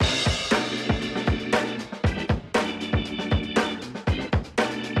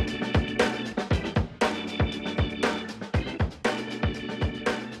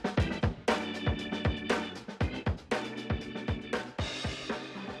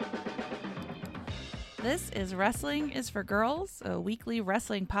This is Wrestling is for Girls, a weekly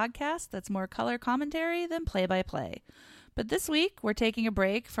wrestling podcast that's more color commentary than play-by-play. But this week, we're taking a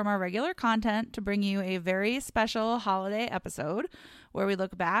break from our regular content to bring you a very special holiday episode where we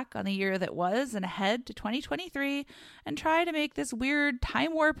look back on the year that was and ahead to 2023 and try to make this weird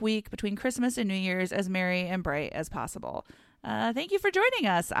time warp week between Christmas and New Year's as merry and bright as possible. Thank you for joining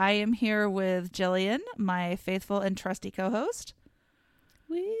us. I am here with Jillian, my faithful and trusty co-host.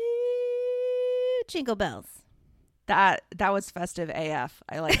 Woo! Jingle bells. That was festive AF.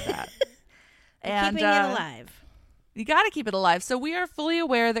 I like that. And keeping it alive. You got to keep it alive. So we are fully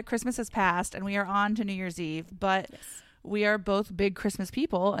aware that Christmas has passed and we are on to New Year's Eve, but yes, we are both big Christmas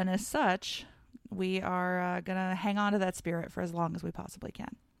people, and as such, we are going to hang on to that spirit for as long as we possibly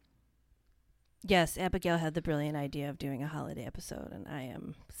can. Yes, Abigail had the brilliant idea of doing a holiday episode, and I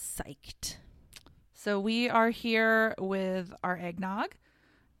am psyched. So we are here with our eggnog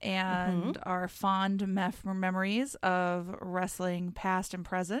and our fond memories of wrestling past and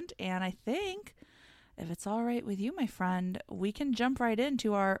present. And I think, if it's all right with you, my friend, we can jump right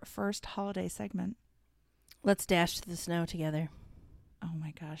into our first holiday segment. Let's dash to the snow together. Oh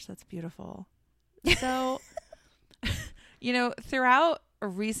my gosh, that's beautiful. So, throughout a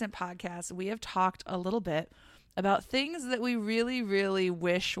recent podcast, we have talked a little bit about things that we really, really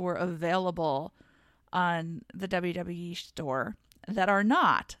wish were available on the WWE store that are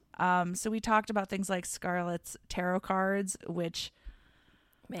not. So we talked about things like Scarlett's tarot cards, which,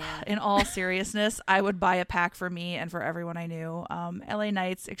 man, in all seriousness, I would buy a pack for me and for everyone I knew. LA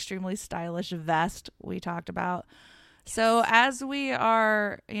Knight's extremely stylish vest we talked about. So as we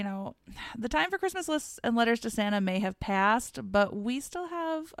are, the time for Christmas lists and letters to Santa may have passed, but we still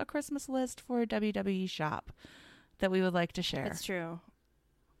have a Christmas list for WWE Shop that we would like to share. That's true.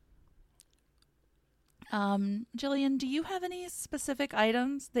 Jillian, do you have any specific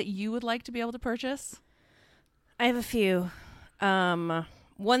items that you would like to be able to purchase? I have a few.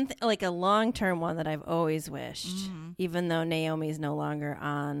 One like a long-term one that I've always wished, even though Naomi's no longer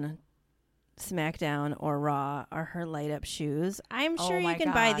on SmackDown or Raw, are her light-up shoes. I'm sure you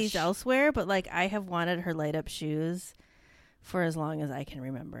can buy these elsewhere, but I have wanted her light-up shoes for as long as I can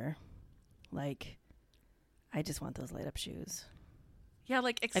remember. I just want those light-up shoes. Yeah,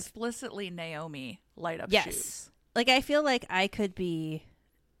 explicitly Naomi light-up shoes. I feel like I could be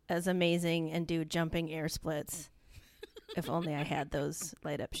as amazing and do jumping air splits if only I had those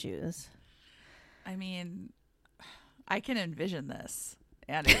light-up shoes. I mean, I can envision this,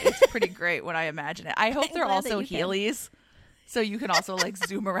 and it's pretty great when I imagine it. I hope they're also Heelys, so you can also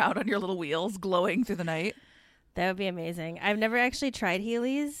zoom around on your little wheels glowing through the night. That would be amazing. I've never actually tried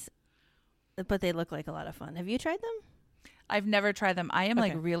Heelys, but they look like a lot of fun. Have you tried them? I've never tried them. I am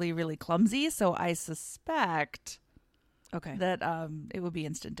really, really clumsy, so I suspect that it would be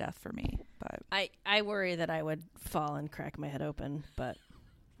instant death for me. But I worry that I would fall and crack my head open, but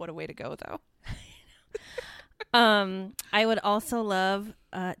what a way to go, though. I would also love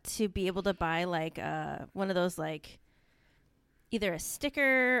to be able to buy one of those either a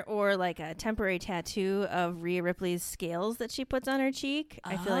sticker or a temporary tattoo of Rhea Ripley's scales that she puts on her cheek.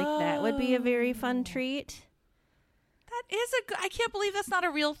 I feel like that would be a very fun treat. That is I can't believe that's not a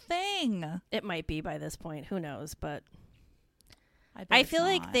real thing. It might be by this point. Who knows? But I feel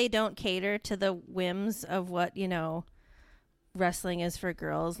like they don't cater to the whims of what, Wrestling is for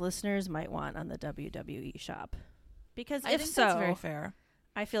Girls listeners might want on the WWE shop. Because I think that's very fair.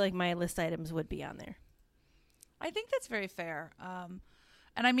 I feel like my list items would be on there. I think that's very fair. And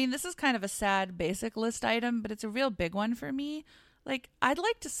I mean, this is kind of a sad basic list item, but it's a real big one for me. I'd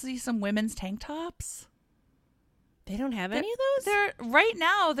like to see some women's tank tops. They don't have any of those? Right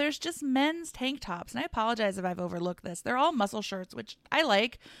now, there's just men's tank tops. And I apologize if I've overlooked this. They're all muscle shirts, which I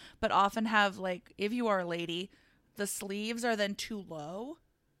like, but often have, if you are a lady, the sleeves are then too low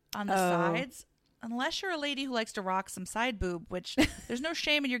on the sides. Unless you're a lady who likes to rock some side boob, which there's no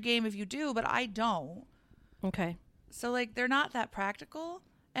shame in your game if you do, but I don't. Okay. So, they're not that practical.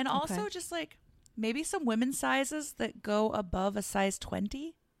 And also just, maybe some women's sizes that go above a size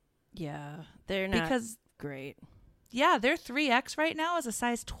 20. Yeah. They're not great. Yeah, their 3X right now is a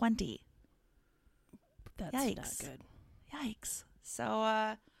size 20. That's Yikes. not good. Yikes.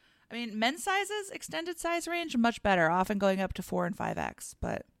 So, men's sizes, extended size range, much better, often going up to 4 and 5X.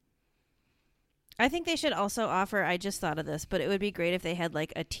 But I think they should also offer, I just thought of this, but it would be great if they had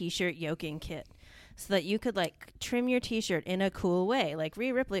a t-shirt yoking kit so that you could trim your t-shirt in a cool way.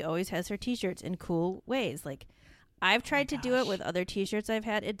 Rhea Ripley always has her t-shirts in cool ways. I've tried to do it with other t-shirts I've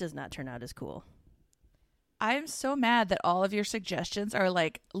had. It does not turn out as cool. I'm so mad that all of your suggestions are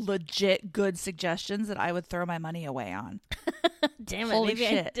like legit good suggestions that I would throw my money away on. Damn it. Holy Maybe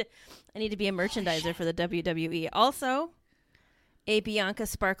shit. I need to be a merchandiser for the WWE. Also, a Bianca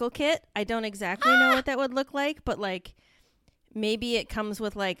Sparkle kit. I don't exactly know what that would look like, but like maybe it comes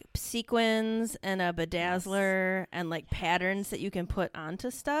with like sequins and a bedazzler and like patterns that you can put onto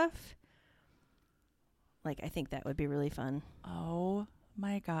stuff. Like, I think that would be really fun. Oh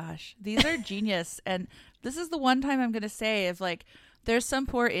my gosh. These are genius. And this is the one time I'm going to say if like there's some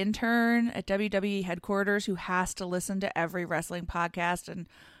poor intern at WWE headquarters who has to listen to every wrestling podcast and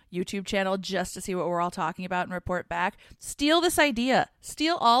YouTube channel just to see what we're all talking about and report back. Steal this idea.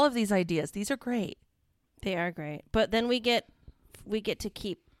 Steal all of these ideas. These are great. They are great. But then we get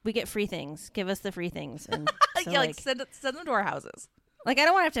free things. Give us the free things. And so yeah, like send them to our houses. Like, I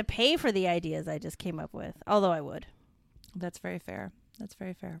don't want to have to pay for the ideas I just came up with, although I would. That's very fair. That's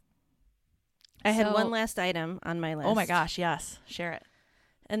very fair. I had one last item on my list. Oh my gosh, yes. Share it.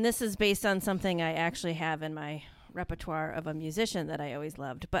 And this is based on something I actually have in my repertoire of a musician that I always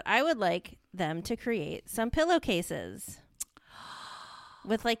loved. But I would like them to create some pillowcases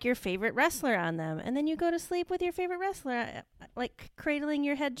with like your favorite wrestler on them. And then you go to sleep with your favorite wrestler, like cradling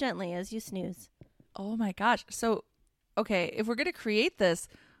your head gently as you snooze. Oh my gosh. So, okay, if we're going to create this,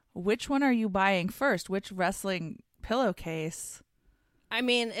 which one are you buying first? Which wrestling pillowcase? I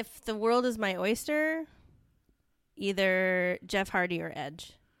mean, if the world is my oyster, either Jeff Hardy or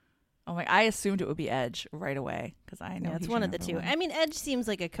Edge. Oh my! I assumed it would be Edge right away because I know it's one of the two. I mean, Edge seems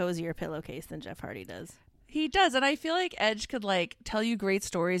like a cozier pillowcase than Jeff Hardy does. He does, and I feel like Edge could like tell you great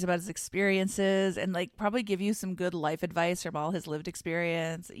stories about his experiences and like probably give you some good life advice from all his lived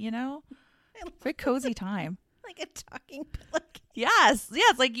experience. You know, very cozy time. Like a talking pillowcase. Yes.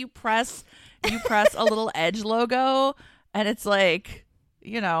 Like you press a little Edge logo, and it's like,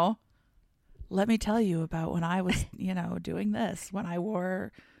 you know, let me tell you about when I was, you know, doing this, when I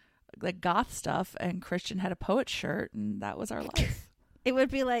wore like goth stuff and Christian had a poet shirt, and that was our life. It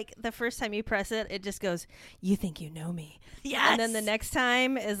would be like the first time you press it, it just goes, "You think you know me." Yes. And then the next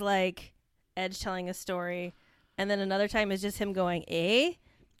time is like Edge telling a story. And then another time is just him going, "Eh?"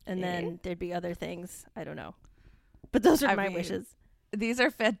 And then there'd be other things. I don't know. But those are my wishes. These are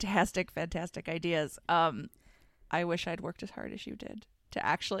fantastic, fantastic ideas. I wish I'd worked as hard as you did to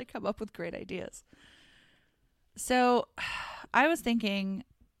actually come up with great ideas. So I was thinking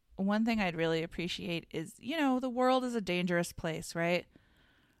one thing I'd really appreciate is, you know, the world is a dangerous place, right?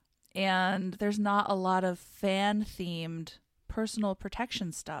 And there's not a lot of fan-themed personal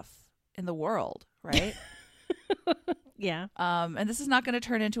protection stuff in the world, right? Yeah. And this is not going to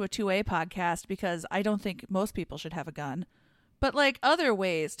turn into a 2A podcast because I don't think most people should have a gun. But like other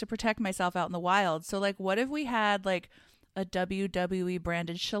ways to protect myself out in the wild. So like what if we had like a WWE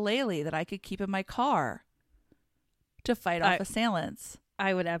branded shillelagh that I could keep in my car to fight off assailants?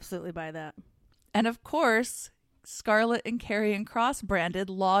 I would absolutely buy that. And of course, Scarlet and Karrion Kross branded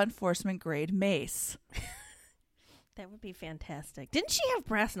law enforcement grade mace. That would be fantastic. Didn't she have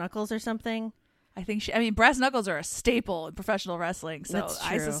brass knuckles or something? I mean, brass knuckles are a staple in professional wrestling, so That's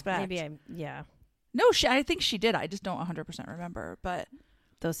true. I suspect. Yeah. No, I think she did. I just don't 100% remember, but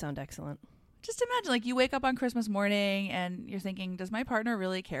those sound excellent. Just imagine, like, you wake up on Christmas morning and you're thinking, does my partner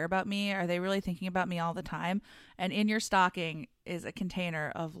really care about me? Are they really thinking about me all the time? And in your stocking is a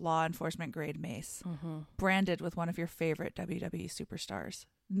container of law enforcement grade mace, branded with one of your favorite WWE superstars.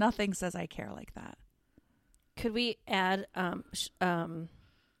 Nothing says I care like that. Could we add kendo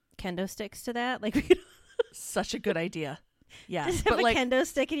sticks to that? Like, Such a good idea. Yeah, just have a kendo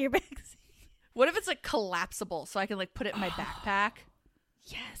stick in your back. What if it's like collapsible so I can like put it in my backpack?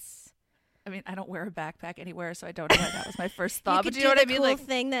 Yes. I mean, I don't wear a backpack anywhere, so I don't know why that was my first thought. But do you know what I mean? Cool like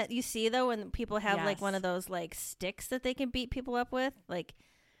thing that you see though when people have like one of those like sticks that they can beat people up with, like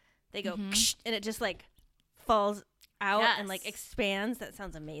they go and it just like falls out and like expands. That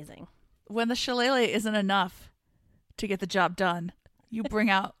sounds amazing. When the shillelagh isn't enough to get the job done, you bring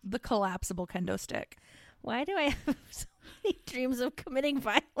out the collapsible kendo stick. Why do I have so many dreams of committing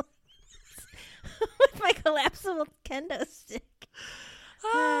violence with my collapsible kendo stick?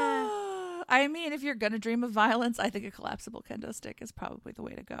 I mean, if you're going to dream of violence, I think a collapsible kendo stick is probably the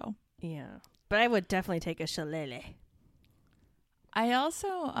way to go. Yeah. But I would definitely take a shillelagh. I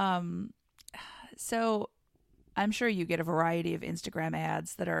also, so I'm sure you get a variety of Instagram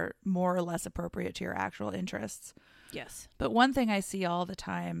ads that are more or less appropriate to your actual interests. Yes. But one thing I see all the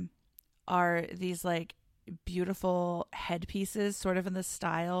time are these like beautiful headpieces, sort of in the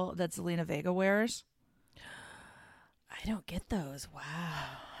style that Zelina Vega wears. I don't get those. Wow.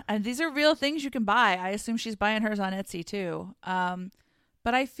 And these are real things you can buy. I assume she's buying hers on Etsy too.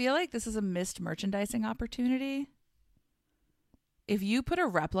 But I feel like this is a missed merchandising opportunity. If you put a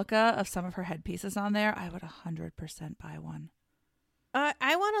replica of some of her headpieces on there, I would 100% buy one.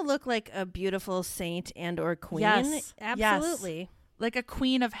 I want to look like a beautiful saint and or queen. Yes. Absolutely. Yes. Like a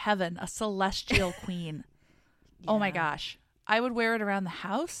queen of heaven, a celestial queen. Yeah. Oh my gosh. I would wear it around the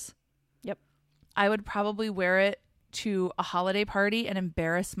house. Yep. I would probably wear it to a holiday party and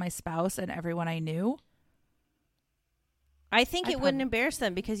embarrass my spouse and everyone I knew. I think it wouldn't embarrass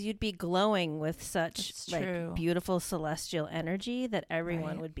them because you'd be glowing with such like beautiful celestial energy that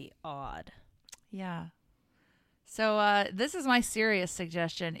everyone would be awed. Yeah. So this is my serious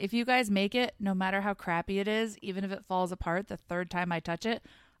suggestion. If you guys make it, no matter how crappy it is, even if it falls apart the third time I touch it,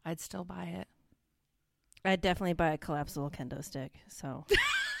 I'd still buy it. I'd definitely buy a collapsible kendo stick. So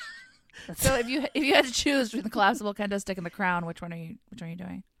So if you had to choose between the collapsible kendo stick and the crown, which one are you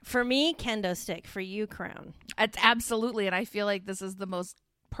doing? For me, kendo stick. For you, crown. It's absolutely, and I feel like this is the most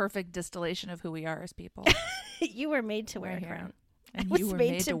perfect distillation of who we are as people. You were made to wear a crown. And you were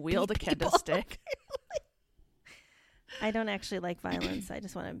made to wield a kendo stick. I don't actually like violence. I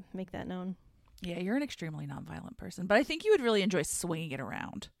just want to make that known. Yeah, you're an extremely nonviolent person, but I think you would really enjoy swinging it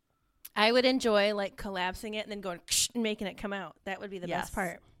around. I would enjoy like collapsing it and then going and making it come out. That would be the best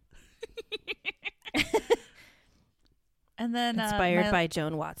part. And then inspired by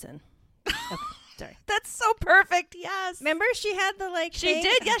Joan Watson. Okay, sorry. That's so perfect. Yes. Remember she had the like she thing?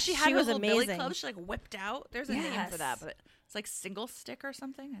 did. Yeah, she had her was little amazing. billy club. She like whipped out. There's a name for that, but it's like single stick or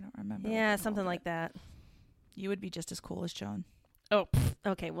something. I don't remember. Yeah, something like that. You would be just as cool as Joan. Oh,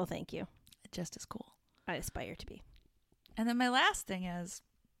 okay. Well, thank you. Just as cool. I aspire to be. And then my last thing is,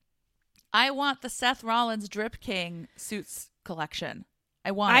 I want the Seth Rollins Drip King suits collection.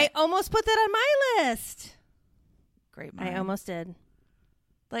 I almost put that on my list. Great mind. I almost did.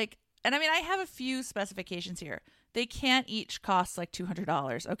 Like, and I mean, I have a few specifications here. They can't each cost like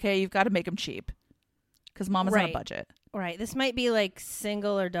 $200. Okay, you've got to make them cheap because Mama's on a budget. Right. This might be like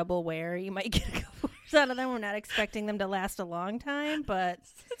single or double wear. You might get a couple out of them. We're not expecting them to last a long time, but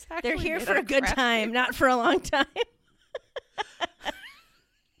they're here for a good time, not for a long time.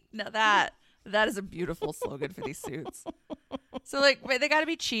 Now that is a beautiful slogan for these suits. So like they got to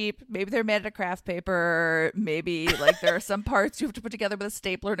be cheap. Maybe they're made out of craft paper. Maybe like there are some parts you have to put together with a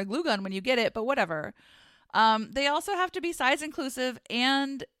stapler and a glue gun when you get it, but whatever. They also have to be size inclusive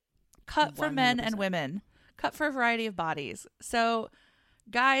and cut for 100%. Men and women. Cut for a variety of bodies. So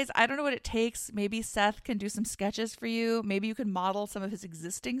guys, I don't know what it takes. Maybe Seth can do some sketches for you. Maybe you can model some of his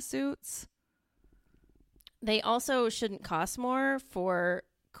existing suits. They also shouldn't cost more for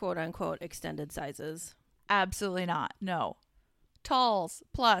quote unquote extended sizes. Absolutely not. No. Talls,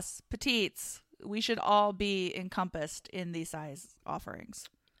 plus, petites. We should all be encompassed in these size offerings.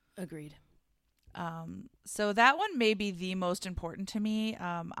 Agreed. So that one may be the most important to me.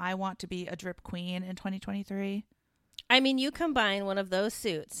 I want to be a drip queen in 2023. I mean, you combine one of those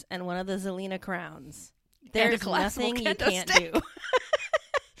suits and one of the Zelina crowns. There's nothing you can't do.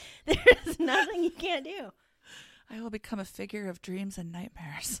 There's nothing you can't do. I will become a figure of dreams and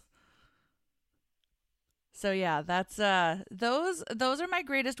nightmares. So yeah, that's those are my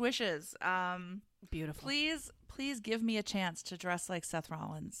greatest wishes. Beautiful. Please give me a chance to dress like Seth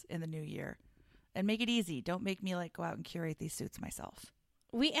Rollins in the new year. And make it easy. Don't make me like go out and curate these suits myself.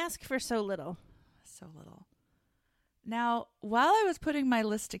 We ask for so little. So little. Now, while I was putting my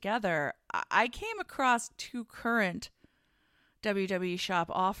list together, I came across two current WWE shop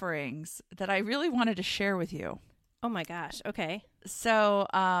offerings that I really wanted to share with you. Oh my gosh. Okay. So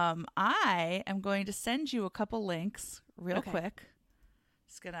I am going to send you a couple links real quick.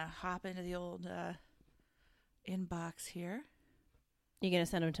 Just going to hop into the old inbox here. You going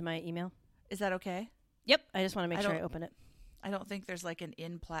to send them to my email? Is that okay? Yep. I just want to make sure I open it. I don't think there's like an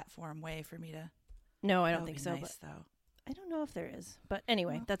in-platform way for me to. No, I don't think so. Nice, though. I don't know if there is. But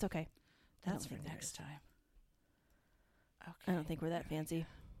anyway, well, that's okay. That's for next time. Okay. I don't think we're that fancy.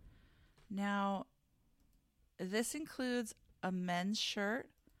 Now, this includes a men's shirt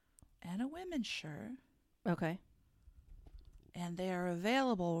and a women's shirt. Okay. And they are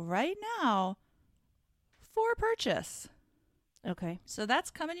available right now for purchase. Okay. So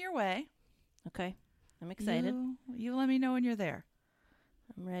that's coming your way. Okay. I'm excited. You let me know when you're there.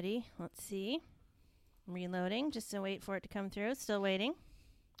 I'm ready. Let's see. I'm reloading just to wait for it to come through. Still waiting.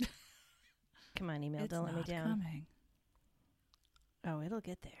 Come on, email. Don't let me down. Coming. Oh, it'll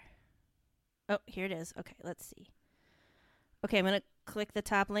get there. Oh, here it is. Okay, let's see. Okay, I'm going to click the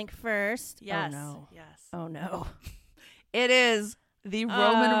top link first. Yes. Oh, no. Yes. Oh, no. It is the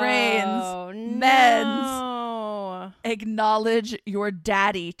Roman Reigns men's Acknowledge Your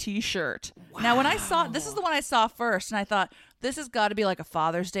Daddy t-shirt. Wow. Now, when I saw, this is the one I saw first, and I thought, this has got to be like a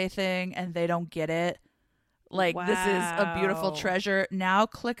Father's Day thing and they don't get it. Like, this is a beautiful Wow. treasure. Now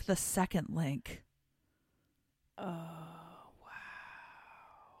click the second link. Oh, wow.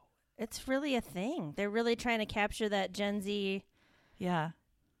 It's really a thing. They're really trying to capture that Gen Z Yeah.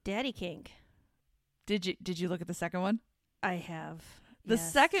 daddy kink. Did you look at the second one? I have. The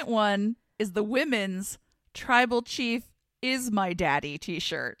Yes. second one is the women's Tribal Chief is my daddy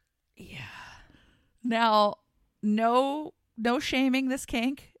t-shirt. Yeah. Now, no shaming this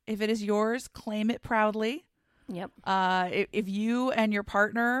kink. If it is yours, claim it proudly. Yep. If you and your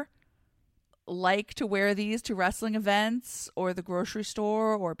partner like to wear these to wrestling events or the grocery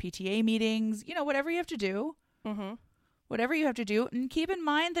store or PTA meetings, whatever you have to do, Mm-hmm. whatever you have to do. And keep in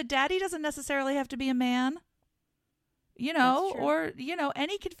mind that daddy doesn't necessarily have to be a man, That's true. or,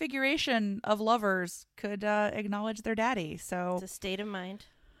 any configuration of lovers could acknowledge their daddy. So It's a state of mind.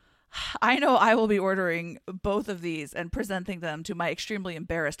 I know I will be ordering both of these and presenting them to my extremely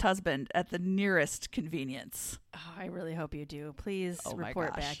embarrassed husband at the nearest convenience. Oh, I really hope you do. Please Oh my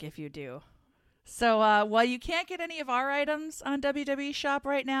report gosh. back if you do. So while you can't get any of our items on WWE Shop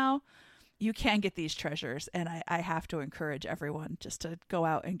right now, you can get these treasures. And I have to encourage everyone just to go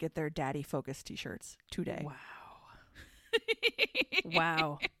out and get their daddy-focused t-shirts today.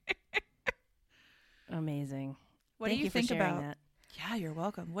 Wow. Amazing. What Thank do you for think sharing about that? Yeah, you're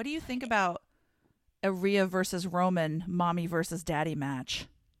welcome. What do you think about a Rhea versus Roman, mommy versus daddy match?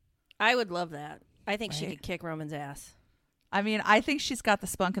 I would love that. I think she Right? could kick Roman's ass. I mean, I think she's got the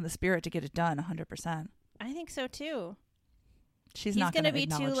spunk and the spirit to get it done 100%. I think so too. She's He's not going to be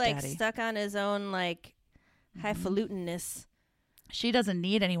too acknowledge daddy. stuck on his own highfalutenness. She doesn't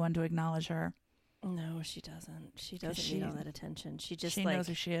need anyone to acknowledge her. No, she doesn't. She doesn't she- need all that attention. She just She knows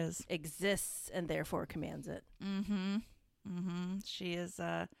who she is. exists and therefore commands it. Mm-hmm. Mm-hmm. She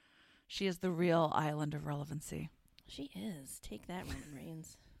is the real island of relevancy. She is. Take that, Roman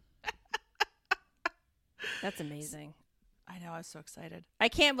Reigns. That's amazing. I know. I was so excited. I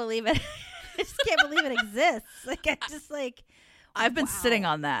can't believe it. I just can't believe it exists. I've been wow. sitting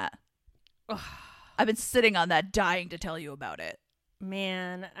on that. I've been sitting on that, dying to tell you about it.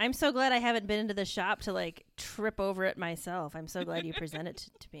 Man, I'm so glad I haven't been into the shop to trip over it myself. I'm so glad you presented it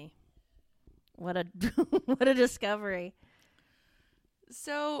to me. What a what a discovery.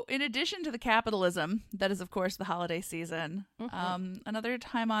 So, in addition to the capitalism that is, of course, the holiday season, another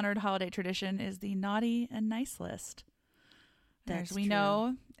time-honored holiday tradition is the naughty and nice list. That's As we true.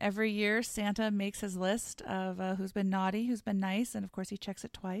 know, every year Santa makes his list of who's been naughty, who's been nice, and of course he checks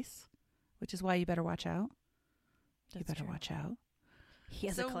it twice, which is why you better watch out. You better watch out. He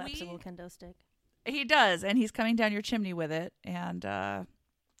has So a collapsible kendo stick. He does, and he's coming down your chimney with it, and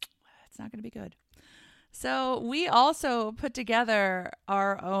it's not going to be good. So we also put together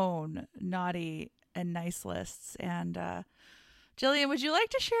our own naughty and nice lists. And Jillian, would you like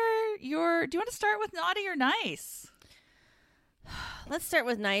to share do you want to start with naughty or nice? Let's start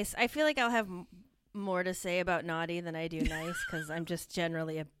with nice. I feel like I'll have more to say about naughty than I do nice because I'm just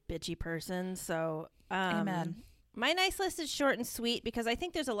generally a bitchy person. So, Amen. My nice list is short and sweet because I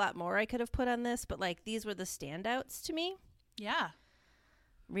think there's a lot more I could have put on this, but these were the standouts to me. Yeah.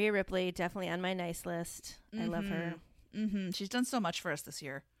 Rhea Ripley, definitely on my nice list. I love her. Mm-hmm. She's done so much for us this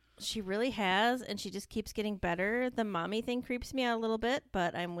year. She really has, and she just keeps getting better. The mommy thing creeps me out a little bit,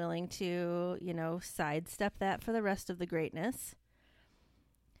 but I'm willing to, sidestep that for the rest of the greatness.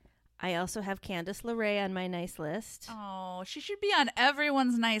 I also have Candice LeRae on my nice list. Oh, she should be on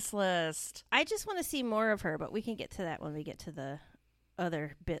everyone's nice list. I just want to see more of her, but we can get to that when we get to the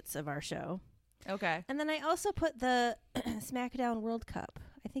other bits of our show. Okay. And then I also put the SmackDown World Cup.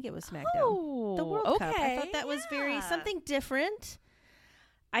 I think it was SmackDown. Oh, The World Cup. I thought that was very yeah. something different.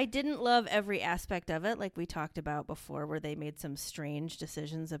 I didn't love every aspect of it, like we talked about before, where they made some strange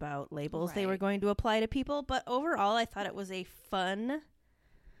decisions about labels they were Right. going to apply to people. But overall, I thought it was a fun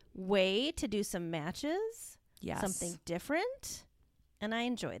way to do some matches, Yes. something different, and I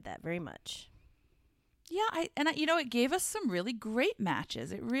enjoyed that very much. Yeah, it gave us some really great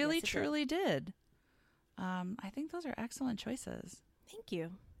matches. It really, Yes, it did. truly did. I think those are excellent choices. Thank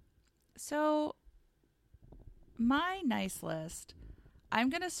you. So, my nice list, I'm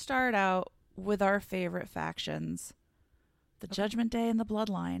going to start out with our favorite factions, the Judgment Day and the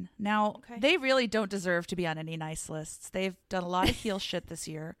Bloodline. Now, Okay. they really don't deserve to be on any nice lists. They've done a lot of heel shit this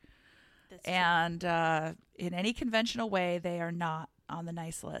year. That's true. And in any conventional way, they are not on the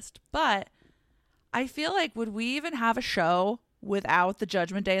nice list. But I feel like, would we even have a show without the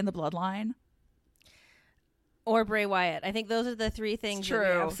Judgment Day and the Bloodline? Or Bray Wyatt. I think those are the three things that we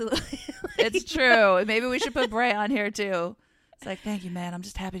true. absolutely It's true. Maybe we should put Bray on here too. It's like, thank you, man. I'm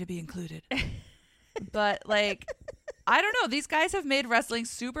just happy to be included. But I don't know. These guys have made wrestling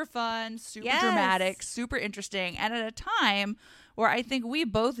super fun, super dramatic, super interesting. And at a time where I think we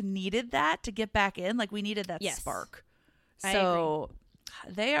both needed that to get back in. Like, we needed that spark. So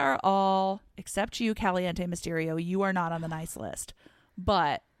they are all, except you, Caliente Mysterio, you are not on the nice list.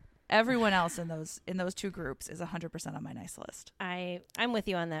 But everyone else in those two groups is 100% on my nice list. I'm with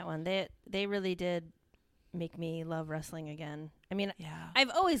you on that one. They really did make me love wrestling again. I mean, I've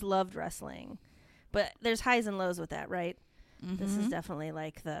always loved wrestling, but there's highs and lows with that, right? Mm-hmm. This is definitely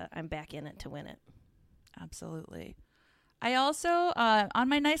like I'm back in it to win it. Absolutely. I also, on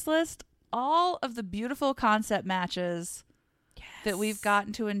my nice list, all of the beautiful concept matches that we've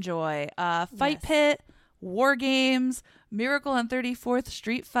gotten to enjoy. Fight Pit, War Games, Miracle on 34th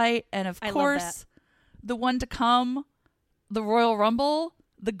Street Fight, and of course, the one to come, the Royal Rumble,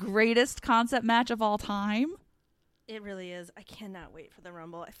 the greatest concept match of all time. It really is. I cannot wait for the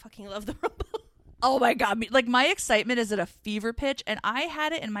Rumble. I fucking love the Rumble. Oh my God. Like, my excitement is at a fever pitch, and I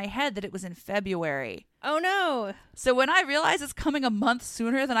had it in my head that it was in February. Oh no. So when I realized it's coming a month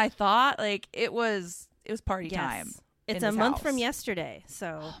sooner than I thought, like, it was party time. It's a month from yesterday.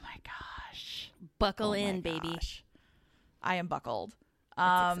 So oh my gosh. Buckle in, baby. I am buckled.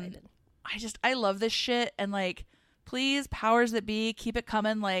 Excited. I love this shit, and like, please, powers that be, keep it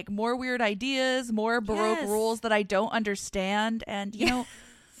coming. Like, more weird ideas, more Baroque rules that I don't understand, and you know,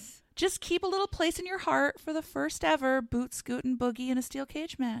 just keep a little place in your heart for the first ever boot, scoot, and boogie in a steel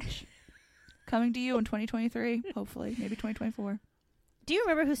cage match. Coming to you in 2023, hopefully, maybe 2024. Do you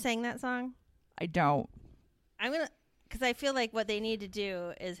remember who sang that song? I don't. Because I feel like what they need to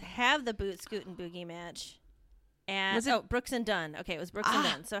do is have the boot, scoot, and boogie match. And Brooks and Dunn. Okay, it was Brooks and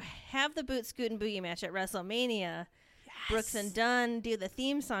Dunn. So have the boot, scoot, and boogie match at WrestleMania. Yes. Brooks and Dunn do the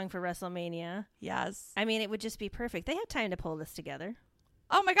theme song for WrestleMania. Yes. I mean, it would just be perfect. They have time to pull this together.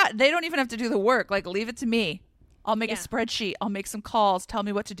 Oh my God. They don't even have to do the work. Like, leave it to me. I'll make a spreadsheet. I'll make some calls. Tell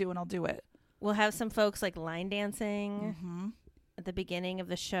me what to do, and I'll do it. We'll have some folks like line dancing at the beginning of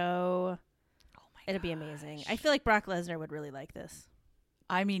the show. Oh my It'll be amazing. I feel like Brock Lesnar would really like this.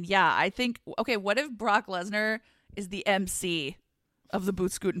 I mean, yeah, I think, okay, what if Brock Lesnar is the MC of the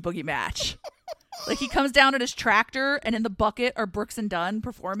boot, scoot, and boogie match? Like, he comes down at his tractor, and in the bucket are Brooks and Dunn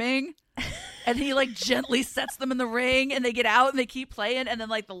performing, and he like gently sets them in the ring, and they get out and they keep playing, and then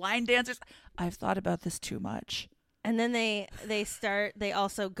like the line dancers. I've thought about this too much. And then they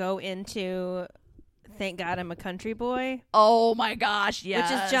also go into Thank God I'm a Country Boy. Oh my gosh, yes.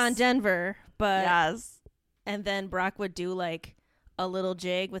 Which is John Denver, but yes. And then Brock would do like a little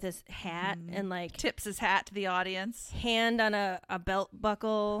jig with his hat and like tips his hat to the audience. Hand on a belt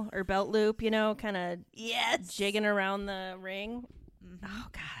buckle or belt loop, you know, kind of jigging around the ring. Mm-hmm. Oh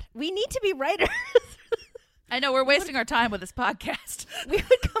God. We need to be writers. I know, we're wasting our time with this podcast. We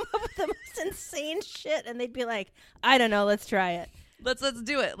would come up with the most insane shit, and they'd be like, I don't know, let's try it. Let's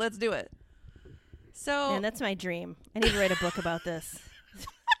do it. Let's do it. So, man, that's my dream. I need to write a book about this.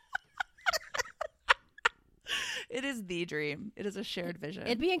 It is the dream. It is a shared vision.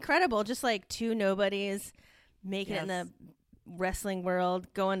 It'd be incredible. Just like two nobodies making it in the wrestling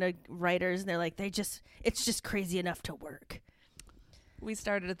world, going to writers, and they're like, it's just crazy enough to work. We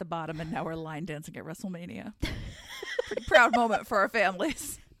started at the bottom, and now we're line dancing at WrestleMania. Pretty proud moment for our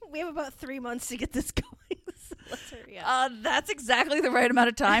families. We have about 3 months to get this going. So let's hurry up. That's exactly the right amount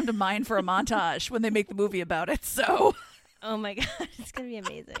of time to mine for a montage when they make the movie about it. So, oh my God, it's gonna be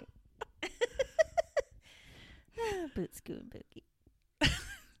amazing. Boot, scoot, boogie.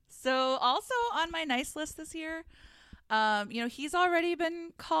 So, also on my nice list this year, he's already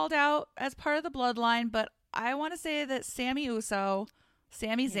been called out as part of the bloodline, but I want to say that Sami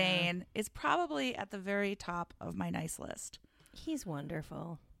Zayn is probably at the very top of my nice list. He's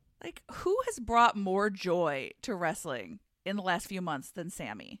wonderful. Like, who has brought more joy to wrestling in the last few months than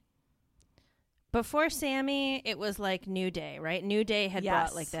Sami? Before Sami, it was like New Day, right? New Day had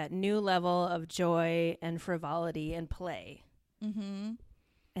brought like that new level of joy and frivolity and play. Mm-hmm.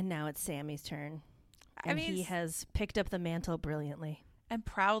 And now it's Sami's turn. And he has picked up the mantle brilliantly. And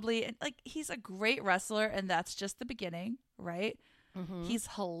proudly. And like, he's a great wrestler, and that's just the beginning, right? Mm-hmm. He's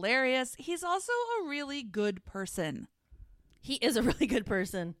hilarious. He's also a really good person. He is a really good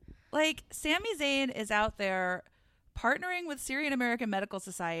person. Like, Sami Zayn is out there partnering with Syrian American Medical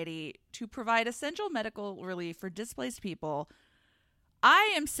Society to provide essential medical relief for displaced people.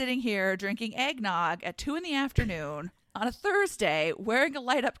 I am sitting here drinking eggnog at 2 p.m. on a Thursday, wearing a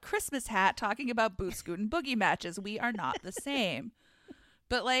light up Christmas hat, talking about boot, scoot, and boogie matches. We are not the same.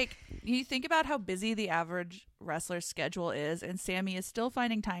 But like, you think about how busy the average wrestler's schedule is, and Sami is still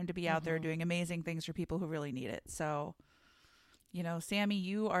finding time to be out there doing amazing things for people who really need it. So, Sami,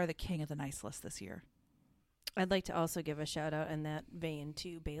 you are the king of the nice list this year. I'd like to also give a shout out in that vein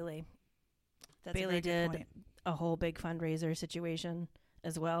to Bailey. That's Bailey did a whole big fundraiser situation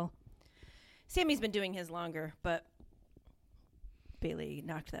as well. Sammy's been doing his longer, but Bailey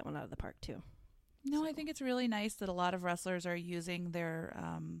knocked that one out of the park too. No, I think it's really nice that a lot of wrestlers are using their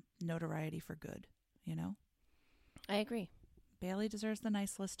notoriety for good, you know? I agree. Bailey deserves the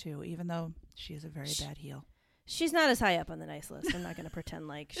nice list too, even though she is a very bad heel. She's not as high up on the nice list. I'm not going to pretend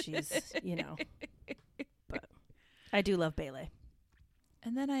like she's, you know. But I do love Bailey.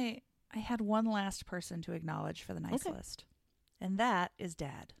 And then I had one last person to acknowledge for the nice list, and that is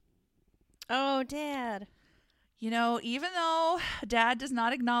Dad. Oh, Dad. You know, even though Dad does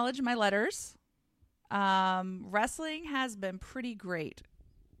not acknowledge my letters, wrestling has been pretty great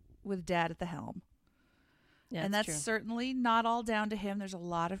with Dad at the helm. Yeah, and that's true. certainly not all down to him. There's a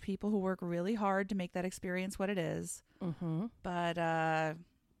lot of people who work really hard to make that experience what it is. Mm-hmm. But,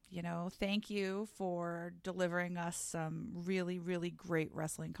 you know, thank you for delivering us some really, really great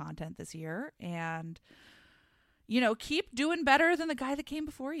wrestling content this year. And, you know, keep doing better than the guy that came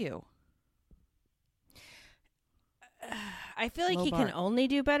before you. I feel like he can only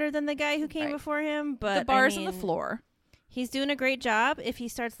do better than the guy who came before him. But the bar's on the floor. He's doing a great job. If he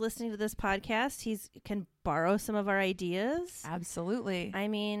starts listening to this podcast, he can borrow some of our ideas. Absolutely. I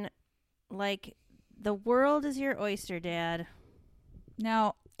mean, like, the world is your oyster, Dad.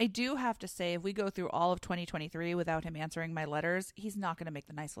 Now, I do have to say, if we go through all of 2023 without him answering my letters, he's not going to make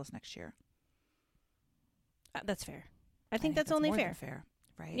the nice list next year. That's fair. I think that's only more fair. than fair,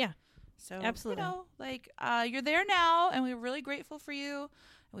 right? Yeah. So, absolutely. You know, like, you're there now, and we're really grateful for you,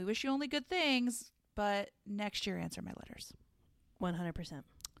 and we wish you only good things. But next year, answer my letters. 100%.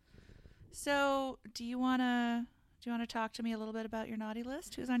 So, do you want to talk to me a little bit about your naughty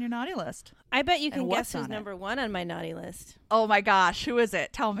list? Who's on your naughty list? I bet you can guess who's number one on my naughty list. Oh my gosh, who is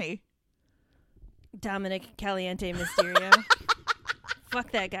it? Tell me. Dominic Caliente Mysterio.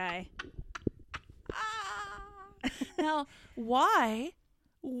 Fuck that guy. Now, why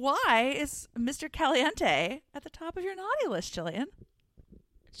is Mr. Caliente at the top of your naughty list, Jillian?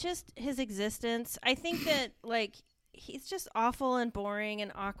 Just his existence. I think that, like, he's just awful and boring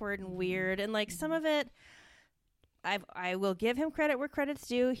and awkward and weird. And, like, some of it, I will give him credit where credit's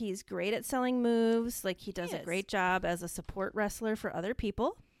due. He's great at selling moves. Like, he does a great job as a support wrestler for other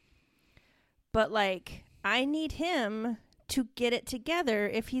people. But, like, I need him to get it together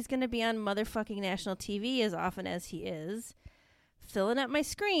if he's going to be on motherfucking national TV as often as he is, filling up my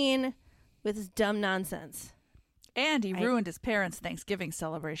screen with his dumb nonsense. And he ruined his parents' Thanksgiving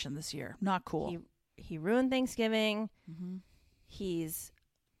celebration this year. Not cool. He ruined Thanksgiving. Mm-hmm. He's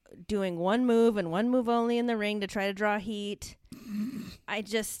doing one move and one move only in the ring to try to draw heat. I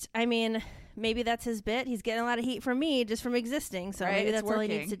mean, maybe that's his bit. He's getting a lot of heat from me just from existing. So maybe that's all he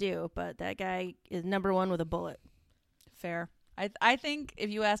needs to do. But that guy is number one with a bullet. Fair. I think if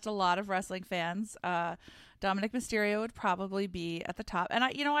you asked a lot of wrestling fans, Dominic Mysterio would probably be at the top. And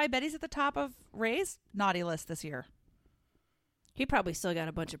I bet he's at the top of Ray's naughty list this year. He probably still got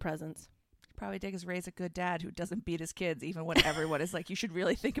a bunch of presents. He probably because Ray's a good dad who doesn't beat his kids, even when everyone is like, you should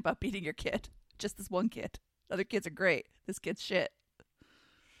really think about beating your kid. Just this one kid. Other kids are great. This kid's shit.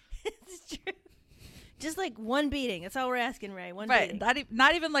 It's true. Just like one beating. That's all we're asking, Ray. One beating.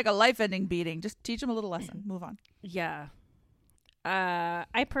 Not even like a life-ending beating. Just teach him a little lesson. Move on. Yeah.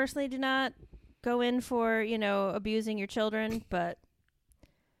 I personally do not go in for, abusing your children, but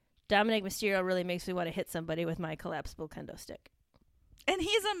Dominic Mysterio really makes me want to hit somebody with my collapsible kendo stick. And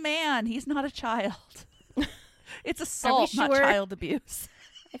he's a man. He's not a child. It's assault, not child abuse.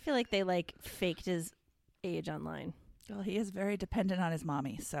 I feel like they, faked his age online. Well, he is very dependent on his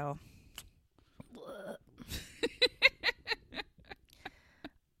mommy, so...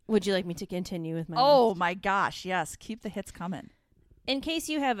 Would you like me to continue with my list? My gosh, yes. Keep the hits coming. In case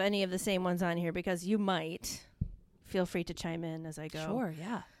you have any of the same ones on here, because you might, feel free to chime in as I go. Sure,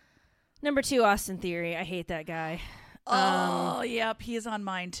 yeah. Number 2, Austin Theory. I hate that guy. Yep. He is on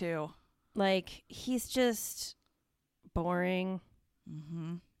mine, too. He's just boring.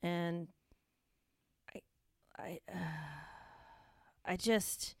 Mm-hmm. And I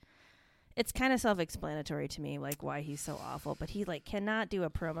just... It's kind of self-explanatory to me, why he's so awful. But he, cannot do a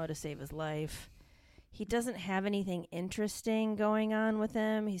promo to save his life. He doesn't have anything interesting going on with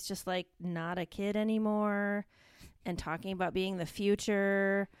him. He's just, not a kid anymore. And talking about being the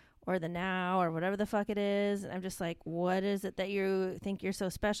future or the now or whatever the fuck it is. And I'm just like, what is it that you think you're so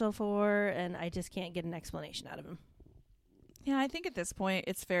special for? And I just can't get an explanation out of him. Yeah, I think at this point,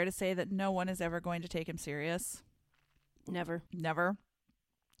 it's fair to say that no one is ever going to take him serious. Never.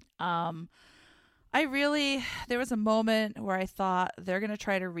 There was a moment where I thought they're going to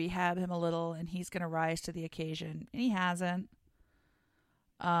try to rehab him a little and he's going to rise to the occasion. And he hasn't.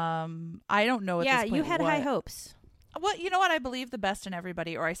 I don't know at this point. Yeah, you had high hopes. Well, you know what? I believe the best in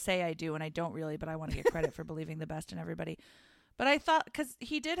everybody, or I say I do, and I don't really, but I want to get credit for believing the best in everybody. But I thought, because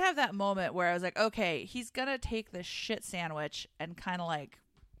he did have that moment where I was like, okay, he's going to take this shit sandwich and kind of like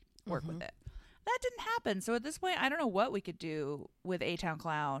work with it. That didn't happen. So at this point, I don't know what we could do with A-Town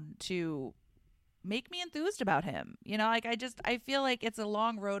Clown to make me enthused about him. You know, like I feel like it's a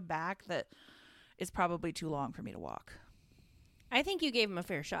long road back that is probably too long for me to walk. I think you gave him a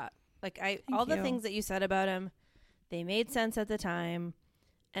fair shot. Like Thank the you. things that you said about him, they made sense at the time,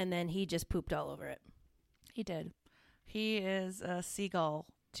 and then he just pooped all over it. He did. He is a seagull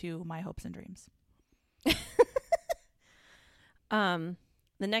to my hopes and dreams.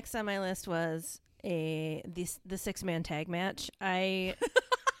 The next on my list was the 6-man tag match. I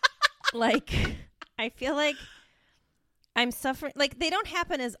feel like I'm suffering. Like, they don't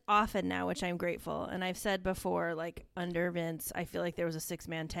happen as often now, which I'm grateful. And I've said before, like, under Vince, I feel like there was a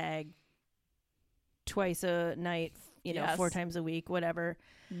 6-man tag twice a night, Yes. 4 times a week, whatever.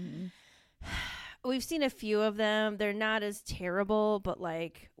 Mm-hmm. We've seen a few of them. They're not as terrible, but,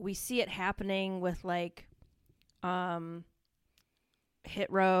 like, we see it happening with, like,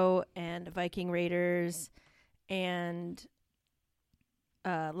 Hit Row and Viking Raiders and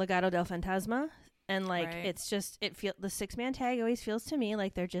Legado del Fantasma. And, like, Right. it's just, the 6-man tag always feels to me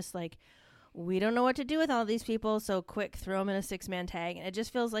like they're just like, we don't know what to do with all these people, so quick, throw them in a 6-man tag. And it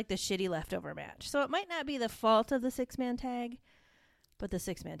just feels like the shitty leftover match. So it might not be the fault of the 6-man tag, but the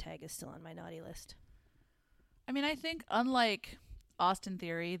 6-man tag is still on my naughty list. I mean, I think unlike Austin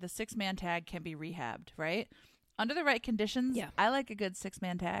Theory, the 6-man tag can be rehabbed, right? Under the right conditions, Yeah. I like a good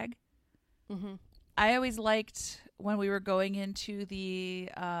 6-man tag. Mm-hmm. I always liked when we were going into the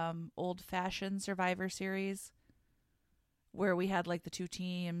old-fashioned Survivor Series where we had, like, the 2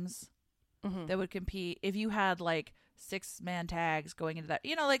 teams that would compete. If you had, like, 6-man tags going into that,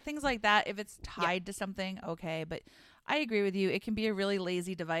 like, things like that, if it's tied to something, okay. But I agree with you. It can be a really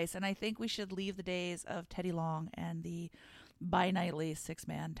lazy device, and I think we should leave the days of Teddy Long and the bi-nightly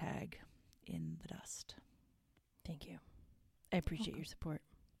 6-man tag in the dust. Thank you. I appreciate your support.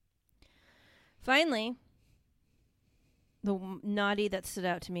 Finally, the naughty that stood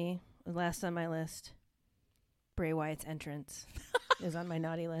out to me, the last on my list, Bray Wyatt's entrance is on my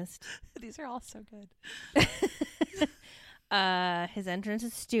naughty list. These are all so good. His entrance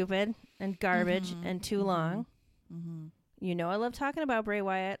is stupid and garbage and too long. Mm-hmm. You know I love talking about Bray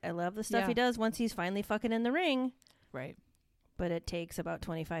Wyatt. I love the stuff he does once he's finally fucking in the ring. Right. But it takes about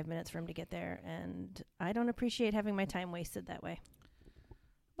 25 minutes for him to get there, and I don't appreciate having my time wasted that way.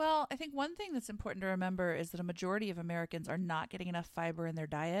 Well, I think one thing that's important to remember is that a majority of Americans are not getting enough fiber in their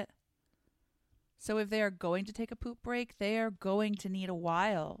diet. So if they are going to take a poop break, they are going to need a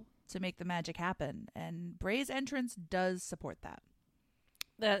while to make the magic happen. And Bray's entrance does support that.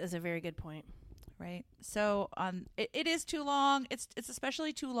 That is a very good point. Right? So it is too long. It's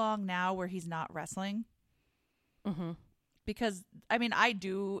especially too long now where he's not wrestling. Mm-hmm. Because, I mean, I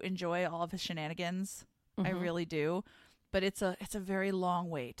do enjoy all of his shenanigans. I really do. But it's a very long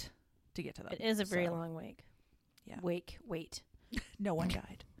wait to get to them. It is a very long wait. Yeah. Wait. No one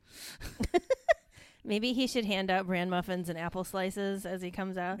died. Maybe he should hand out bran muffins and apple slices as he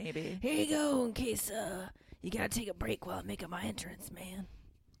comes out. Maybe. Here you go, in case you gotta take a break while I'm making my entrance, man.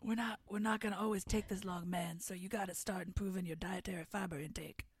 We're not gonna always take this long, man. So you gotta start improving your dietary fiber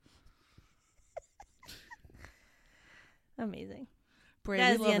intake. Amazing. Bray, That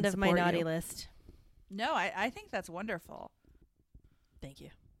we is the love end and of my support naughty you. list. No, I think that's wonderful. Thank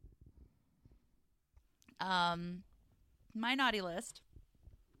you. My naughty list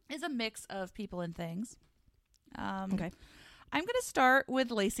is a mix of people and things. Okay. I'm going to start with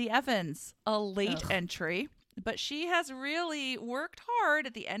Lacey Evans, a late entry, but she has really worked hard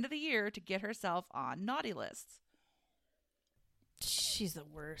at the end of the year to get herself on naughty lists. She's the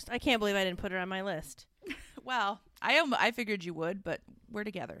worst. I can't believe I didn't put her on my list. Well, I figured you would, but we're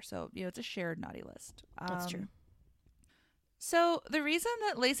together, so it's a shared naughty list. That's true. So the reason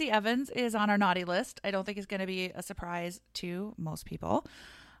that Lacey Evans is on our naughty list, I don't think is going to be a surprise to most people.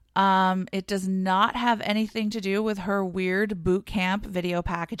 It does not have anything to do with her weird boot camp video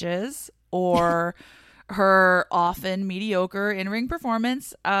packages or her often mediocre in-ring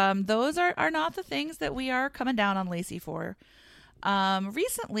performance. Those are not the things that we are coming down on Lacey for.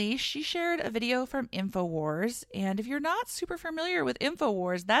 Recently, she shared a video from InfoWars, and if you're not super familiar with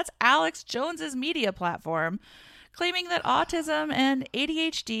InfoWars, that's Alex Jones's media platform, claiming that autism and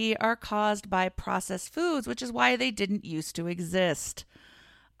ADHD are caused by processed foods, which is why they didn't used to exist.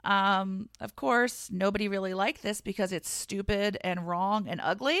 Of course, nobody really liked this because it's stupid and wrong and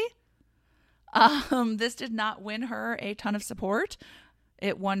ugly. This did not win her a ton of support.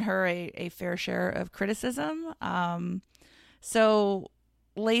 It won her a fair share of criticism. So,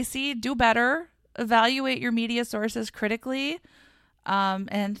 Lacey, do better. Evaluate your media sources critically,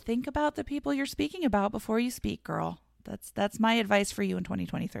 and think about the people you're speaking about before you speak, girl. That's my advice for you in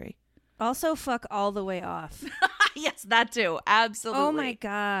 2023. Also, fuck all the way off. Yes, that too. Absolutely. Oh my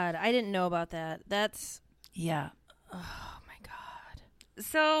God. I didn't know about that. Yeah. Oh my God.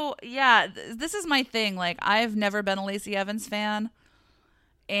 So, yeah, this is my thing. Like, I've never been a Lacey Evans fan,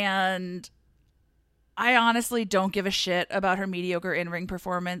 and I honestly don't give a shit about her mediocre in-ring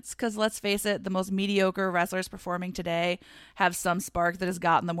performance, because let's face it, the most mediocre wrestlers performing today have some spark that has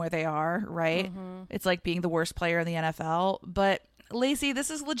gotten them where they are, right? Mm-hmm. It's like being the worst player in the NFL. But Lacey, this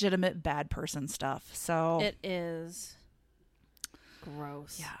is legitimate bad person stuff. So it is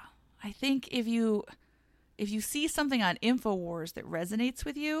gross. Yeah. I think if you see something on InfoWars that resonates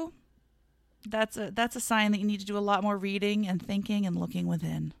with you, that's a sign that you need to do a lot more reading and thinking and looking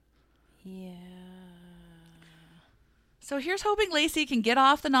within. Yeah. So here's hoping Lacey can get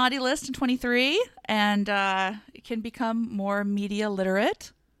off the naughty list in 23 and can become more media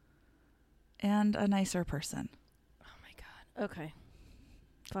literate and a nicer person. Oh my God. Okay.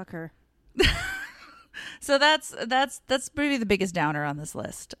 Fuck her. So that's maybe the biggest downer on this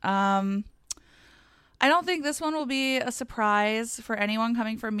list. I don't think this one will be a surprise for anyone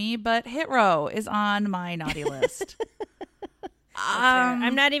coming from me, but Hit Row is on my naughty list.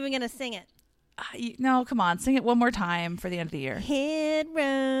 I'm not even going to sing it. No, come on. Sing it one more time for the end of the year. Hit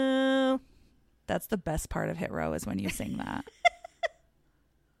Row. That's the best part of Hit Row is when you sing that.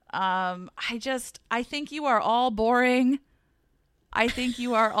 I think you are all boring. I think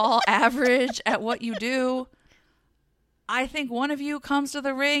you are all average at what you do. I think one of you comes to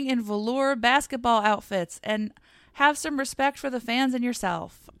the ring in velour basketball outfits, and have some respect for the fans and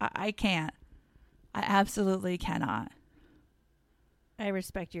yourself. I can't. I absolutely cannot. I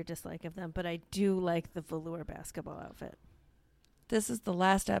respect your dislike of them, but I do like the velour basketball outfit. This is the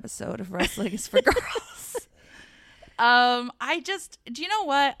last episode of Wrestling is for Girls. Do you know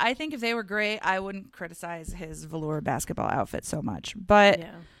what? I think if they were great, I wouldn't criticize his velour basketball outfit so much. But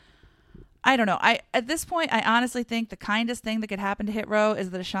yeah. I don't know. At this point, I honestly think the kindest thing that could happen to Hit Row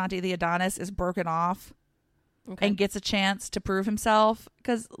is that Ashanti the Adonis is broken off and gets a chance to prove himself.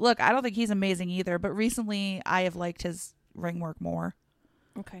 Because, look, I don't think he's amazing either, but recently I have liked his ring work more.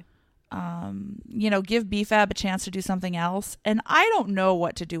 Okay. Give B-Fab a chance to do something else. And I don't know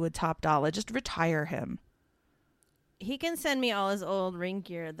what to do with Top Dollar. Just retire him. He can send me all his old ring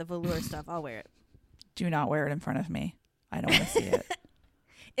gear, the velour stuff. I'll wear it. Do not wear it in front of me. I don't want to see it.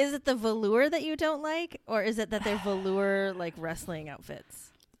 Is it the velour that you don't like? Or is it that they're velour, like, wrestling outfits?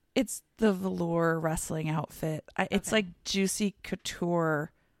 It's the velour wrestling outfit. It's like Juicy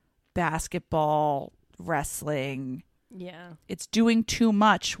Couture basketball wrestling. Yeah. It's doing too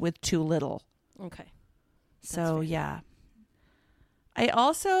much with too little. Okay. So, yeah. I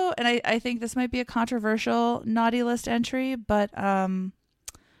also, and I think this might be a controversial naughty list entry, but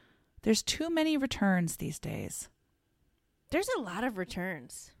there's too many returns these days. There's a lot of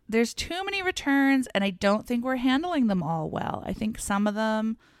returns. There's too many returns, and I don't think we're handling them all well. I think some of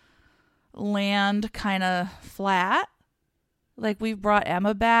them land kind of flat. Like, we've brought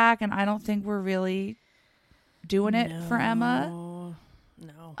Emma back, and I don't think we're really doing it for Emma.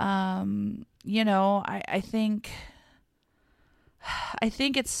 No. I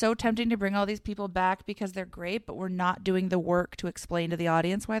think it's so tempting to bring all these people back because they're great, but we're not doing the work to explain to the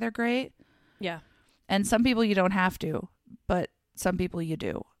audience why they're great. Yeah. And some people you don't have to, but some people you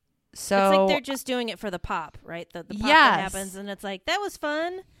do. So it's like they're just doing it for the pop, right? The pop that happens, and it's like, that was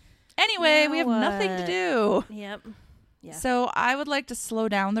fun. Anyway, we have nothing to do. Yep. Yeah. So I would like to slow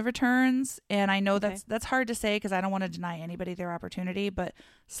down the returns, and I know that's hard to say because I don't want to deny anybody their opportunity, but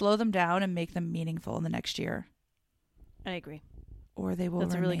slow them down and make them meaningful in the next year. I agree. Or they will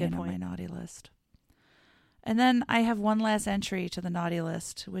That's remain a really good on point. my naughty list. And then I have one last entry to the naughty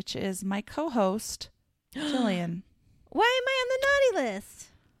list, which is my co-host, Jillian. Why am I on the naughty list?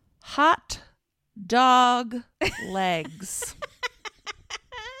 Hot dog legs.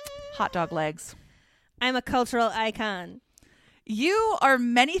 Hot dog legs. I'm a cultural icon. You are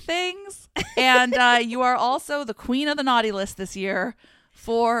many things, and you are also the queen of the naughty list this year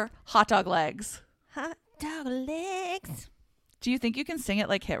for hot dog legs. Hot dog legs. Do you think you can sing it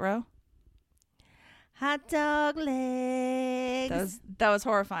like Hit Row? Hot dog legs. That was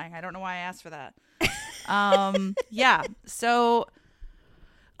horrifying. I don't know why I asked for that. Yeah. So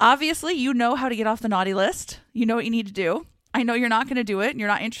obviously you know how to get off the naughty list. You know what you need to do. I know you're not going to do it and you're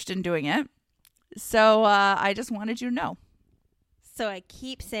not interested in doing it. So I just wanted you to know. So I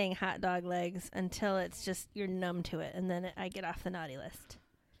keep saying hot dog legs until it's just you're numb to it, and then I get off the naughty list.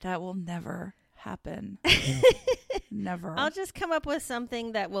 That will never happen. Never. I'll just come up with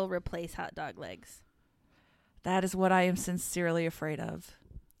something that will replace hot dog legs. That is what I am sincerely afraid of.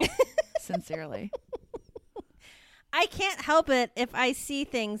 Sincerely. I can't help it if I see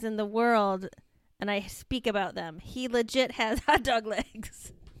things in the world and I speak about them. He legit has hot dog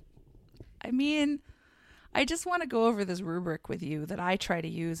legs. I mean, I just want to go over this rubric with you that I try to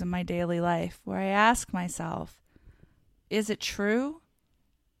use in my daily life, where I ask myself, is it true?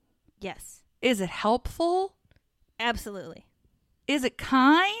 Yes. Is it helpful? Absolutely. Is it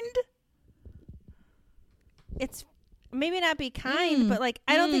kind? It's maybe not be kind, but like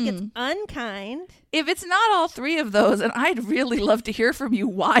I don't think it's unkind. If it's not all three of those, and I'd really love to hear from you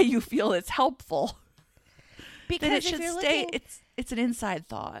why you feel it's helpful. Because then it should stay. It's an inside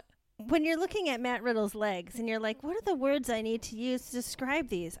thought. When you're looking at Matt Riddle's legs and you're like, what are the words I need to use to describe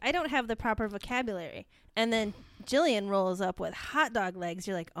these? I don't have the proper vocabulary. And then Jillian rolls up with hot dog legs.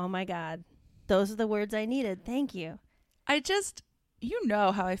 You're like, oh my God, those are the words I needed. Thank you. You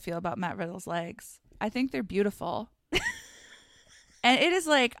know how I feel about Matt Riddle's legs. I think they're beautiful. And it is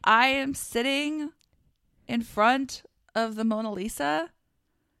like I am sitting in front of the Mona Lisa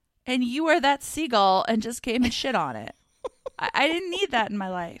and you are that seagull and just came and shit on it. I didn't need that in my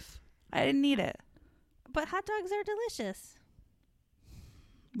life. I didn't need it. But hot dogs are delicious.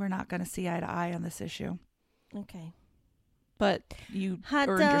 We're not going to see eye to eye on this issue. Okay. But you hot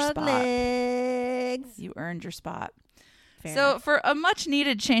earned dog your spot. Legs. You earned your spot. Fair so enough. for a much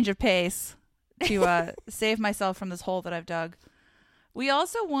needed change of pace to save myself from this hole that I've dug, we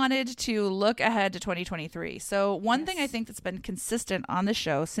also wanted to look ahead to 2023. So one thing I think that's been consistent on the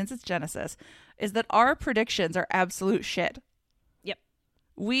show since its genesis is that our predictions are absolute shit. Yep.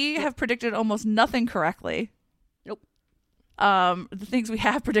 We have predicted almost nothing correctly. Nope. The things we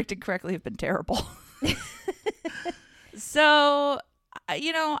have predicted correctly have been terrible. So,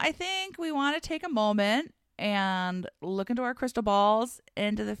 I think we want to take a moment and look into our crystal balls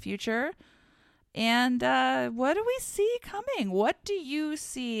into the future. And what do we see coming? What do you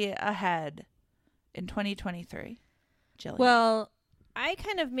see ahead in 2023, Jillian? Well, I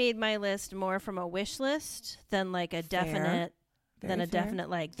kind of made my list more from a wish list than like a definite, definite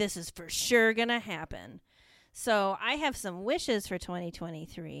like this is for sure gonna happen. So I have some wishes for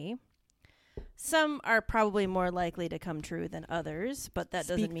 2023. Some are probably more likely to come true than others, but that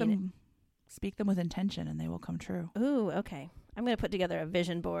doesn't mean speak them with intention and they will come true. Ooh, okay. I'm gonna put together a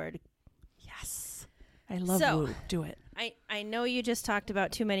vision board. Yes. I love woo. Do it. I know you just talked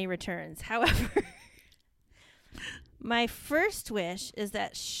about too many returns. However, my first wish is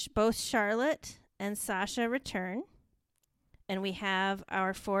that both Charlotte and Sasha return, and we have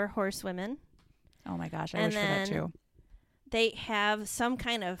our 4 horsewomen. Oh my gosh, I wish for that too. They have some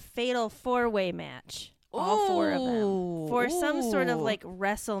kind of fatal 4-way match, all 4 of them, for some sort of like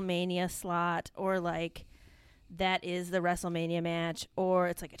WrestleMania slot, or like that is the WrestleMania match, or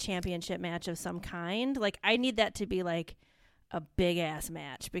it's like a championship match of some kind. Like I need that to be like a big ass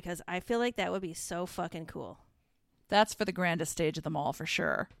match because I feel like that would be so fucking cool. That's for the grandest stage of them all for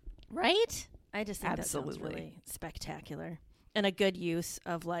sure. Right? I just think Absolutely. that sounds really spectacular. And a good use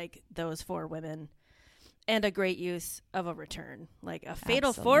of like those 4 women. And a great use of a return. Like a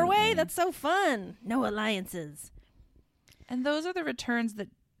fatal 4-way? That's so fun. No alliances. And those are the returns that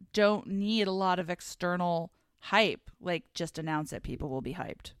don't need a lot of external hype. Like, just announce it. People will be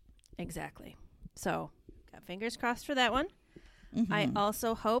hyped. Exactly. So, got fingers crossed for that one. Mm-hmm. I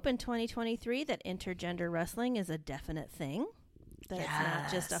also hope in 2023 that intergender wrestling is a definite thing. That it's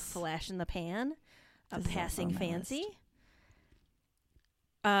not just a flash in the pan, a passing fancy.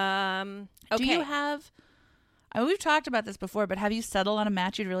 Okay. Do you have... we've talked about this before, but have you settled on a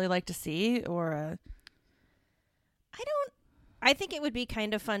match you'd really like to see, or I think it would be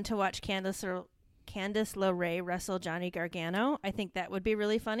kind of fun to watch Candice LeRae wrestle Johnny Gargano. I think that would be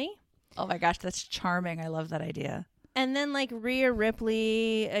really funny. Oh my gosh, that's charming. I love that idea. And then like Rhea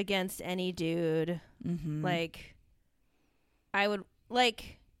Ripley against any dude. Mm-hmm. Like I would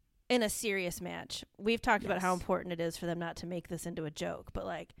like in a serious match. We've talked about how important it is for them not to make this into a joke, but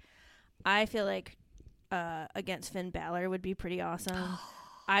like I feel like against Finn Balor would be pretty awesome.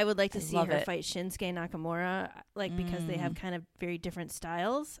 I would like to see her fight Shinsuke Nakamura, like because they have kind of very different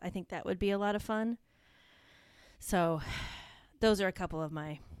styles. I think that would be a lot of fun. So, those are a couple of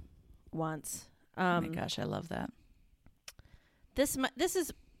my wants. Oh my gosh, I love that. This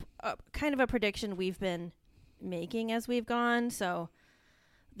is kind of a prediction we've been making as we've gone. So,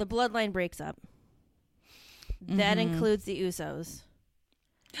 the bloodline breaks up. That includes the Usos.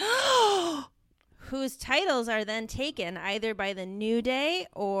 Whose titles are then taken either by the New Day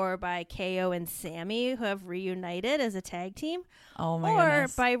or by KO and Sammy, who have reunited as a tag team. Oh my or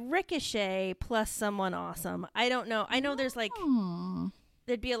goodness. by Ricochet plus someone awesome. I don't know. I know there's like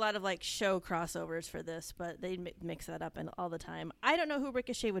there'd be a lot of like show crossovers for this, but they mix that up all the time. I don't know who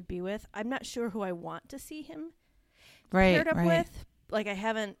Ricochet would be with. I'm not sure who I want to see him paired up with. Like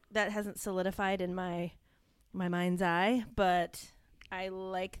that hasn't solidified in my mind's eye, but I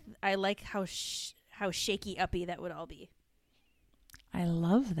like how shaky uppy that would all be. I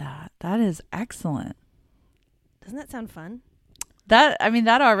love that. That is excellent. Doesn't that sound fun? That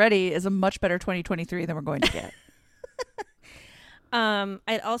already is a much better 2023 than we're going to get.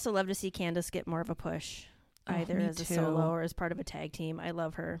 I'd also love to see Candice get more of a push, either as a solo or as part of a tag team. I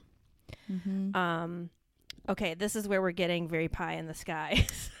love her. Mm-hmm. Okay, this is where we're getting very pie in the sky.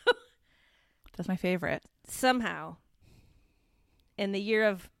 That's my favorite. Somehow, in the year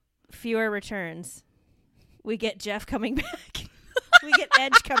of fewer returns, we get Jeff coming back, we get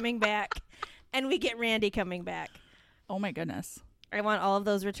Edge coming back, and we get Randy coming back. Oh my goodness. I want all of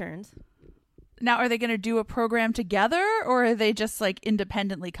those returns. Now, are they going to do a program together, or are they just like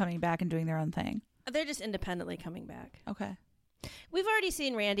independently coming back and doing their own thing? They're just independently coming back. Okay. We've already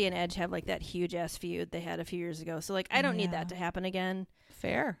seen Randy and Edge have like that huge ass feud they had a few years ago. So like, I don't need that to happen again.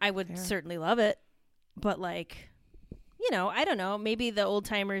 Fair. I would certainly love it. But like, I don't know. Maybe the old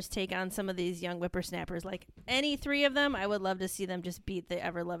timers take on some of these young whippersnappers. Like any three of them, I would love to see them just beat the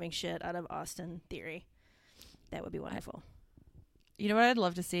ever loving shit out of Austin Theory. That would be wonderful. You know what I'd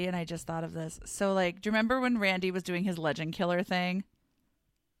love to see? And I just thought of this. So like, do you remember when Randy was doing his legend killer thing?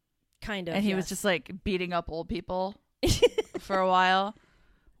 Kind of. And he was just like beating up old people for a while.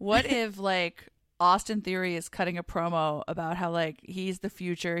 What if like Austin Theory is cutting a promo about how like he's the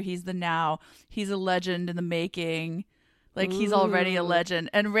future, he's the now, he's a legend in the making, like he's already a legend,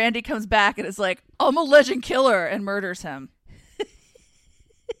 and Randy comes back and is like, I'm a legend killer, and murders him.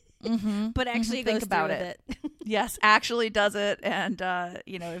 But actually goes about through with it. Yes, actually does it, and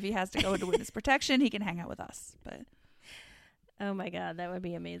if he has to go into witness protection, he can hang out with us. But oh my god, that would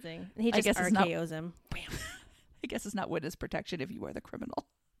be amazing. And he just RKO's him. I guess it's not witness protection if you are the criminal.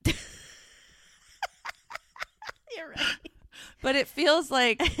 You're right. But it feels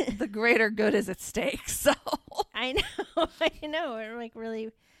like the greater good is at stake. So I know.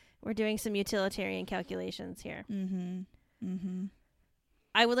 We're doing some utilitarian calculations here.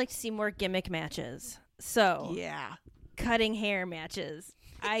 I would like to see more gimmick matches. So yeah, cutting hair matches,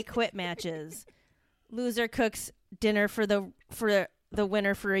 I quit matches, loser cooks dinner for the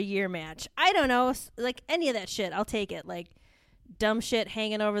winner for a year match. I don't know, like any of that shit. I'll take it. Like dumb shit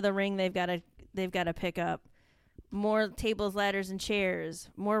hanging over the ring. They've got to pick up. More tables, ladders, and chairs.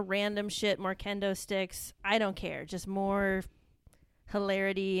 More random shit. More kendo sticks. I don't care. Just more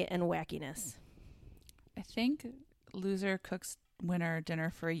hilarity and wackiness. I think loser cooks winner dinner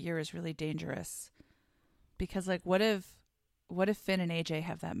for a year is really dangerous. Because like what if Finn and AJ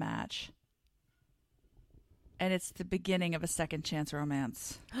have that match? And it's the beginning of a second chance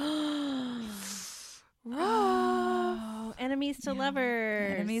romance. Oh, enemies to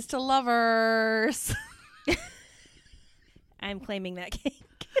lovers. Enemies to lovers. I'm claiming that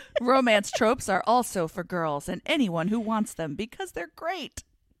cake. Romance tropes are also for girls and anyone who wants them because they're great.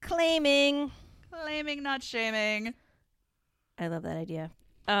 Claiming, not shaming. I love that idea.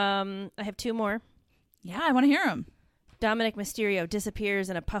 I have two more. Yeah, I want to hear them. Dominic Mysterio disappears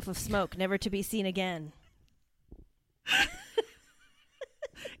in a puff of smoke, never to be seen again.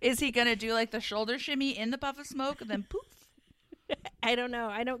 Is he going to do like the shoulder shimmy in the puff of smoke and then poof? I don't know.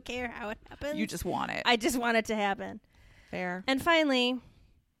 I don't care how it happens. You just want it. I just want it to happen. Fair. And finally,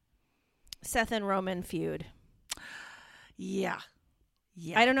 Seth and Roman feud. Yeah.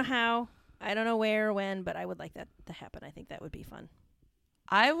 I don't know how. I don't know where or when, but I would like that to happen. I think that would be fun.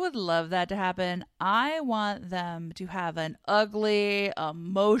 I would love that to happen. I want them to have an ugly,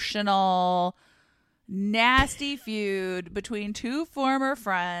 emotional, nasty feud between two former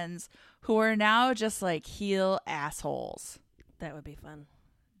friends who are now just like heel assholes. That would be fun.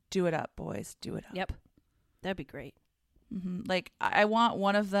 Do it up, boys. Do it up. Yep. That'd be great. Like, I want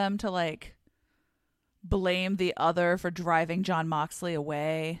one of them to like blame the other for driving Jon Moxley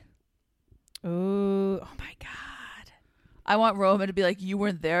away. Ooh. Oh my God. I want Roman to be like, you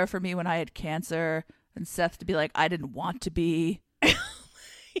weren't there for me when I had cancer. And Seth to be like, I didn't want to be.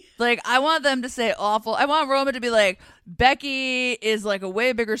 Like, I want them to say awful. I want Roman to be like, Becky is like a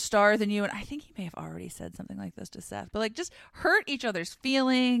way bigger star than you. And I think he may have already said something like this to Seth. But like, just hurt each other's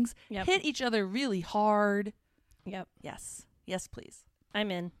feelings. Yep. Hit each other really hard. Yep. Yes. Yes, please. I'm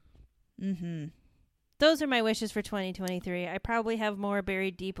in. those are my wishes for 2023. I probably have more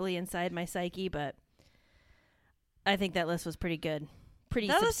buried deeply inside my psyche, but I think that list was pretty good. Pretty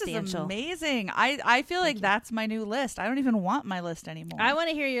substantial. List is amazing. I feel like that's my new list. I don't even want my list anymore. I want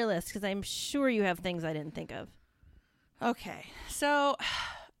to hear your list because I'm sure you have things I didn't think of. Okay. So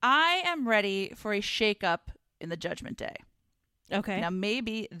I am ready for a shakeup in the Judgment Day. Okay. Now,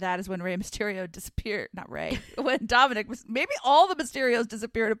 maybe that is when Rey Mysterio disappeared. Not Rey. When Dominic was... Maybe all the Mysterios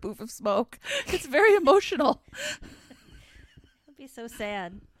disappeared in a poof of smoke. It's very emotional. That'd be so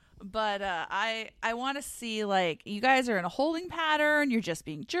sad. But I want to see, like, you guys are in a holding pattern. You're just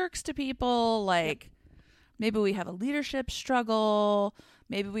being jerks to people. Like, maybe we have a leadership struggle.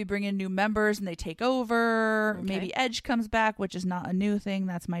 Maybe we bring in new members and they take over. Okay. Maybe Edge comes back, which is not a new thing.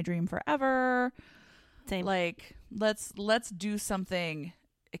 That's my dream forever. Same. Like, let's do something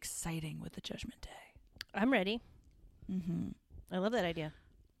exciting with the Judgment Day. I'm ready. Mm-hmm. I love that idea.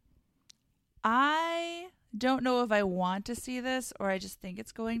 I don't know if I want to see this or I just think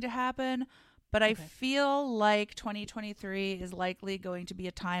it's going to happen, but I feel like 2023 is likely going to be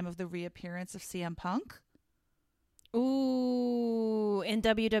a time of the reappearance of CM Punk. Ooh, in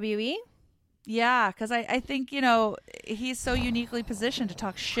WWE? Yeah, because I think, you know, he's so uniquely positioned to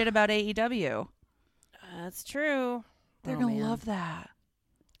talk shit about AEW. That's true. They're going to love that.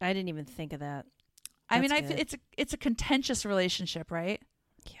 I didn't even think of that. I mean, I feel it's a contentious relationship, right?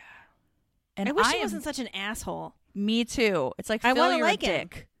 Yeah. And I wish he wasn't such an asshole. Me too. It's like, I Phil, want to you're like a him.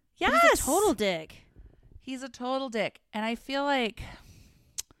 dick. Yes. Yes. He's a total dick. He's a total dick. And I feel like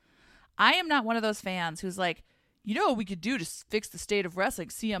I am not one of those fans who's like, you know what we could do to fix the state of wrestling?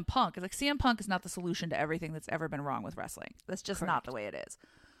 CM Punk. It's like, CM Punk is not the solution to everything that's ever been wrong with wrestling. That's just not the way it is.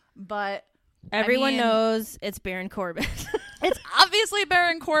 But everyone knows it's Baron Corbin. It's obviously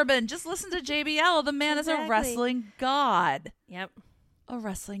Baron Corbin. Just listen to JBL. The man is a wrestling god. Yep. A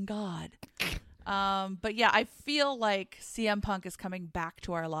wrestling god. But yeah, I feel like CM Punk is coming back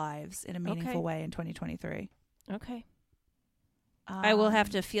to our lives in a meaningful way in 2023. Okay. I will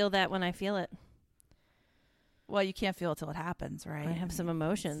have to feel that when I feel it. Well, you can't feel it till it happens, right? I have some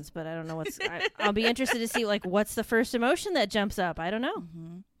emotions, but I don't know what's... I'll be interested to see, like, what's the first emotion that jumps up? I don't know.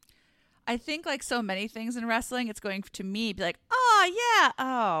 Mm-hmm. I think, like so many things in wrestling, it's going to me be like, oh, yeah,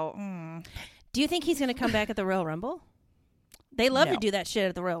 oh. Mm. Do you think he's going to come back at the Royal Rumble? They love to do that shit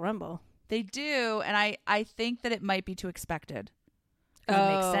at the Royal Rumble. They do, and I think that it might be too expected. It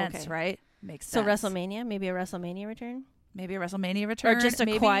makes sense, right? Makes sense. So WrestleMania? Maybe a WrestleMania return? Maybe a WrestleMania return. Or just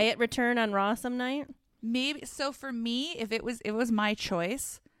a quiet return on Raw some night? Maybe. So for me, if it was my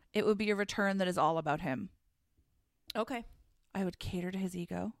choice, it would be a return that is all about him. Okay. I would cater to his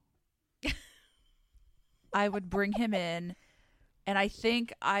ego. I would bring him in, and I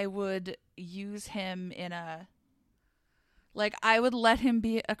think I would use him in a... Like, I would let him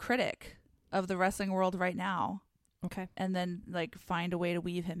be a critic of the wrestling world right now. Okay. And then, like, find a way to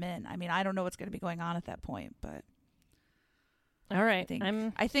weave him in. I mean, I don't know what's going to be going on at that point, but... All right.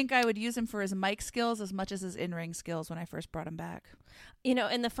 I think I would use him for his mic skills as much as his in-ring skills when I first brought him back. You know,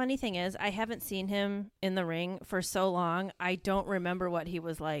 and the funny thing is, I haven't seen him in the ring for so long, I don't remember what he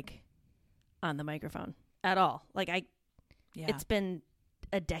was like on the microphone at all. Like, it's been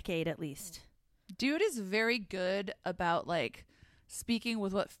a decade at least. Dude is very good about, like, speaking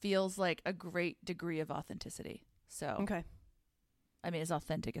with what feels like a great degree of authenticity. So, okay. I mean, as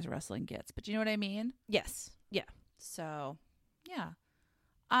authentic as wrestling gets, but you know what I mean? Yes. Yeah. So, yeah.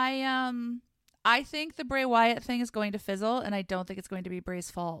 I think the Bray Wyatt thing is going to fizzle, and I don't think it's going to be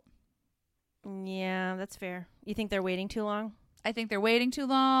Bray's fault. Yeah, that's fair. You think they're waiting too long? I think they're waiting too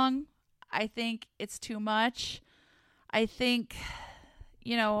long. I think it's too much. I think,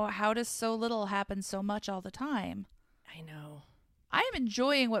 you know, how does so little happen so much all the time? I know. I am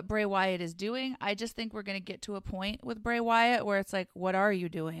enjoying what Bray Wyatt is doing. I just think we're going to get to a point with Bray Wyatt where it's like, what are you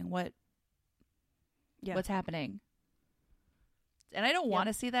doing? What's happening? And I don't want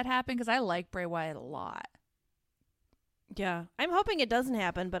to see that happen because I like Bray Wyatt a lot. Yeah. I'm hoping it doesn't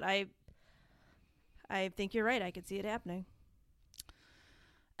happen, but I think you're right. I could see it happening.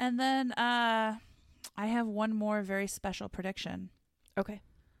 And then I have one more very special prediction. Okay.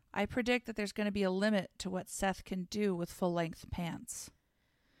 I predict that there's going to be a limit to what Seth can do with full-length pants.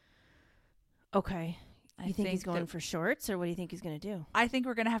 Okay. You think he's going for shorts, or what do you think he's going to do? I think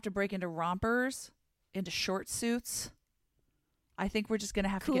we're going to have to break into rompers, into short suits. I think we're just going to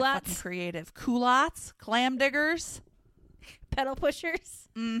have to get fucking creative. Culottes, clam diggers, pedal pushers.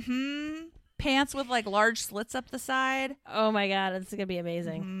 Mm-hmm. Pants with, like, large slits up the side. Oh, my God. It's going to be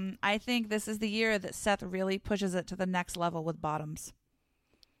amazing. Mm-hmm. I think this is the year that Seth really pushes it to the next level with bottoms.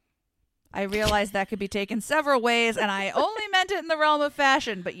 I realize that could be taken several ways, and I only meant it in the realm of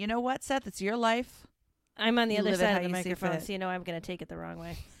fashion. But you know what, Seth? It's your life. I'm on the You other live it side how of the you see microphone, fit. so you know I'm going to take it the wrong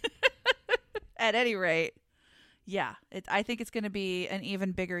way. At any rate, yeah, I think it's going to be an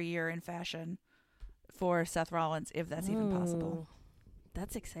even bigger year in fashion for Seth Rollins, if that's even possible.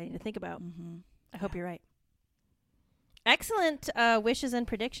 That's exciting to think about. Mm-hmm. I hope you're right. Excellent wishes and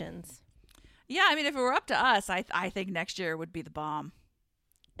predictions. Yeah, I mean, if it were up to us, I think next year would be the bomb.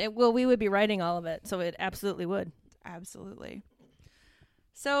 Well, we would be writing all of it, so it absolutely would. Absolutely.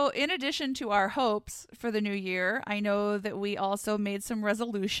 So, in addition to our hopes for the new year, I know that we also made some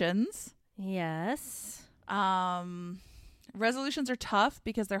resolutions. Yes. Resolutions are tough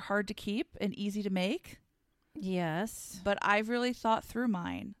because they're hard to keep and easy to make. Yes. But I've really thought through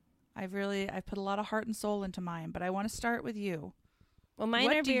mine. I've put a lot of heart and soul into mine. But I want to start with you. Well, mine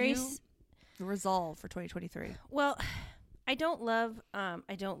what are do very you resolve for 2023? Well, I don't love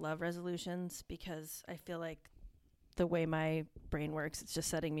resolutions because I feel like the way my brain works, it's just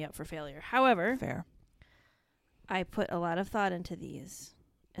setting me up for failure. However, Fair. I put a lot of thought into these,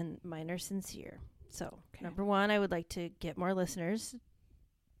 and mine are sincere. So, Number one, I would like to get more listeners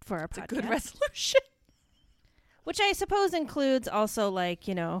for our podcast. It's a good resolution. Which I suppose includes also, like,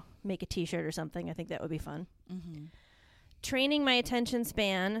 make a T-shirt or something. I think that would be fun. Mm-hmm. Training my attention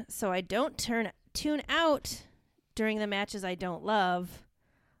span so I don't tune out during the matches I don't love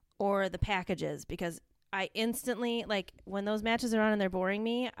or the packages, because I instantly, like, when those matches are on and they're boring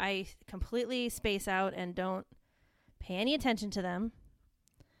me, I completely space out and don't pay any attention to them.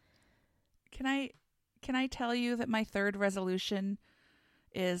 Can I tell you that my third resolution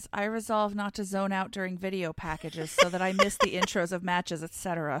is I resolve not to zone out during video packages so that I miss the intros of matches,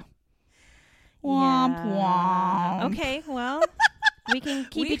 etc. Womp womp. Okay, well, we can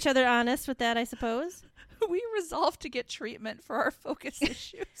keep each other honest with that, I suppose. We resolve to get treatment for our focus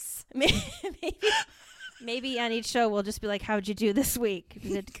issues. Maybe on each show we'll just be like, "How'd you do this week?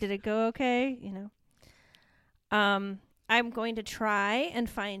 Did it go okay?" I'm going to try and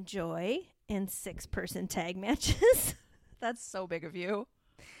find joy in 6-person tag matches. That's so big of you.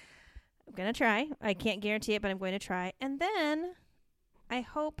 I'm going to try. I can't guarantee it, but I'm going to try. And then I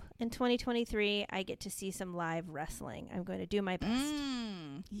hope in 2023 I get to see some live wrestling. I'm going to do my best.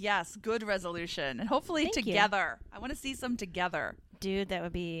 Yes, good resolution. And hopefully Thank together. I want to see some together. Dude, that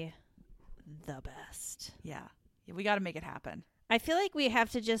would be the best. Yeah, we got to make it happen. I feel like we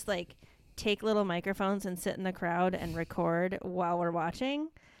have to just, like, take little microphones and sit in the crowd and record while we're watching.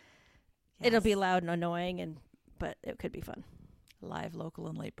 Yes. It'll be loud and annoying, but it could be fun. Live, local,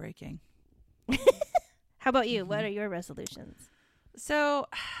 and late breaking. How about you? What are your resolutions? So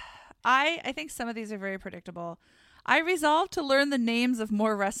I think some of these are very predictable. I resolved to learn the names of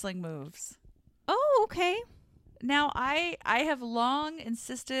more wrestling moves. Oh, okay. Now, I have long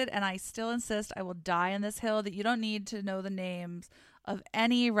insisted, and I still insist, I will die on this hill, that you don't need to know the names of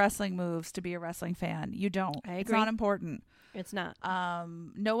any wrestling moves to be a wrestling fan. You don't. I agree. It's not important. It's not.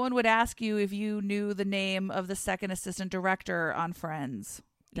 No one would ask you if you knew the name of the second assistant director on Friends.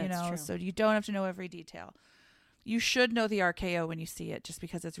 That's true. So you don't have to know every detail. You should know the RKO when you see it, just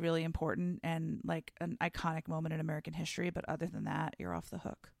because it's really important and like an iconic moment in American history. But other than that, you're off the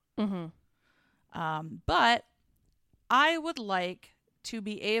hook. Mm-hmm. But I would like to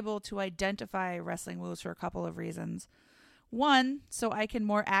be able to identify wrestling moves for a couple of reasons. One, so I can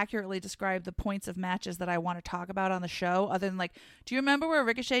more accurately describe the points of matches that I want to talk about on the show. Other than, like, do you remember where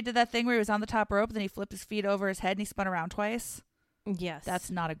Ricochet did that thing where he was on the top rope and then he flipped his feet over his head and he spun around twice? Yes.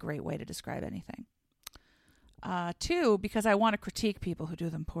 That's not a great way to describe anything. Two, because I want to critique people who do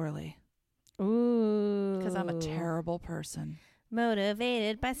them poorly. Ooh. Because I'm a terrible person.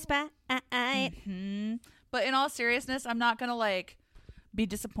 Motivated by spite. Mm-hmm. But in all seriousness, I'm not going to, like, be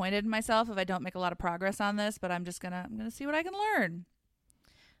disappointed in myself if I don't make a lot of progress on this, but I'm gonna see what I can learn.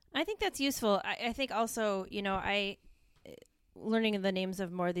 I think that's useful. I think also, learning the names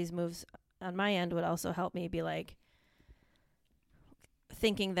of more of these moves on my end would also help me be like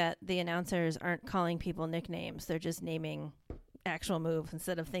thinking that the announcers aren't calling people nicknames. They're just naming actual moves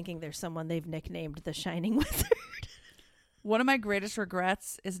instead of thinking there's someone they've nicknamed the Shining Wizard. One of my greatest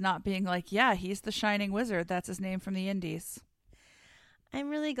regrets is not being like, yeah, he's the Shining Wizard. That's his name from the Indies. I'm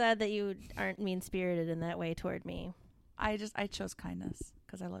really glad that you aren't mean-spirited in that way toward me. I chose kindness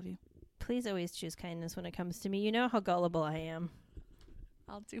because I love you. Please always choose kindness when it comes to me. You know how gullible I am.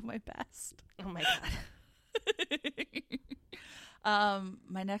 I'll do my best. Oh, my God.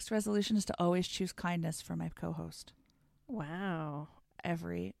 My next resolution is to always choose kindness for my co-host. Wow.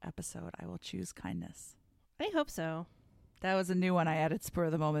 Every episode, I will choose kindness. I hope so. That was a new one I added spur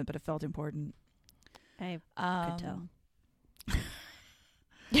of the moment, but it felt important. I could tell.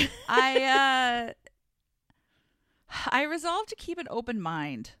 I resolved to keep an open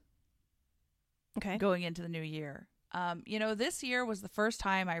mind. Okay. going into the new year. This year was the first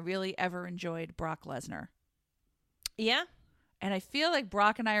time I really ever enjoyed Brock Lesnar. Yeah, And I feel like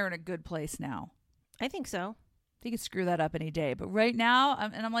Brock and I are in a good place now. I think so. He could screw that up any day. But right now,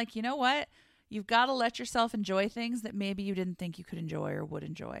 I'm like, you know what? You've got to let yourself enjoy things that maybe you didn't think you could enjoy or would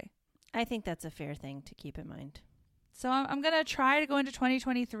enjoy. I think that's a fair thing to keep in mind. So I'm going to try to go into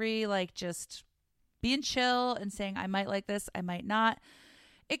 2023 like just being chill and saying I might like this, I might not.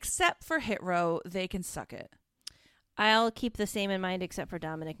 Except for Hit Row, they can suck it. I'll keep the same in mind except for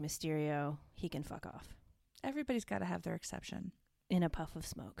Dominic Mysterio. He can fuck off. Everybody's got to have their exception. In a puff of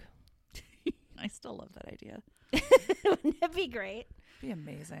smoke. I still love that idea. Wouldn't that be great? Be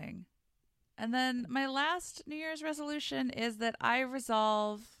amazing. And then my last New Year's resolution is that I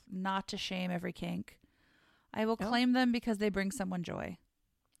resolve not to shame every kink. I will claim them because they bring someone joy.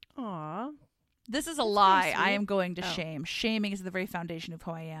 Aw. This is a lie. I am going to shame. Shaming is the very foundation of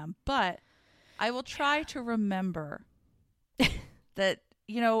who I am. But I will try to remember that,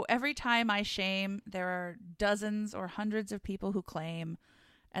 every time I shame, there are dozens or hundreds of people who claim,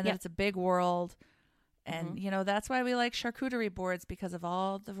 and that it's a big world. And, that's why we like charcuterie boards, because of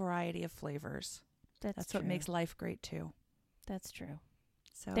all the variety of flavors. That's what makes life great, too. That's true.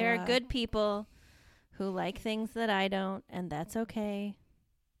 So there are good people who like things that I don't, and that's okay.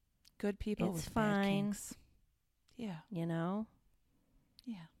 Good people it's with fine. bad kinks. Yeah. Yeah.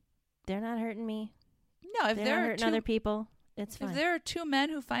 They're not hurting me. No, if they're there not are hurting other people, it's fine. If there are two men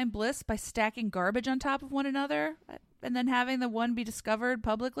who find bliss by stacking garbage on top of one another and then having the one be discovered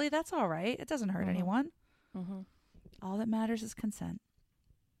publicly, that's all right. It doesn't hurt anyone. Mm-hmm. All that matters is consent.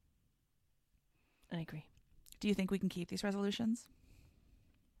 I agree. Do you think we can keep these resolutions?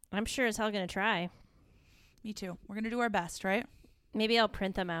 I'm sure as hell going to try. Me too. We're going to do our best, right? Maybe I'll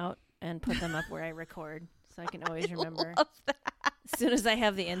print them out and put them up where I record so I can always remember. Love that. As soon as I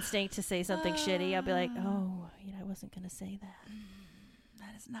have the instinct to say something shitty, I'll be like, oh, I wasn't going to say that.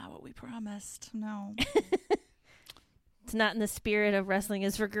 That is not what we promised. No. It's not in the spirit of wrestling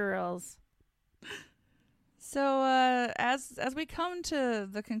is for girls. So as we come to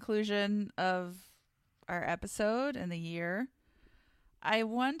the conclusion of our episode and the year, I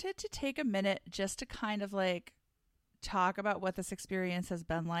wanted to take a minute just to kind of like talk about what this experience has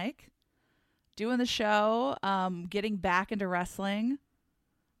been like. Doing the show, getting back into wrestling,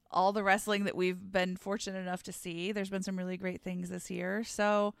 all the wrestling that we've been fortunate enough to see. There's been some really great things this year.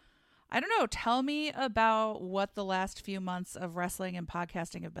 So I don't know. Tell me about what the last few months of wrestling and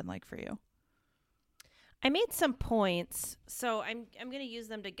podcasting have been like for you. I made some points, so I'm going to use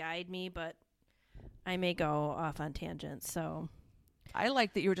them to guide me, but I may go off on tangents. So I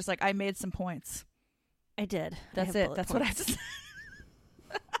like that you were just like, I made some points. I did. That's it. That's what I have to say.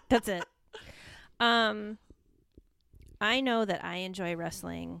 That's it. I know that I enjoy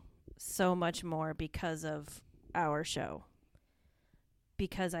wrestling so much more because of our show.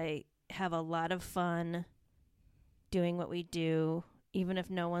 Because I have a lot of fun doing what we do, even if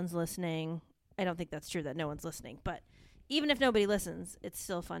no one's listening. I don't think that's true that no one's listening, but even if nobody listens, it's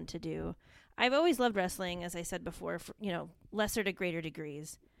still fun to do. I've always loved wrestling, as I said before, for, lesser to greater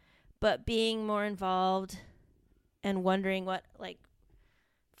degrees, but being more involved and wondering what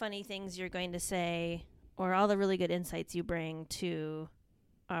funny things you're going to say or all the really good insights you bring to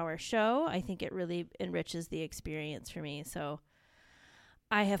our show, I think it really enriches the experience for me. So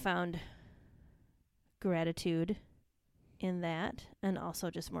I have found gratitude in that, and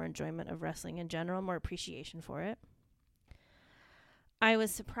also just more enjoyment of wrestling in general, more appreciation for it. I was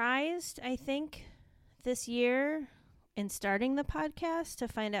surprised, I think, this year in starting the podcast to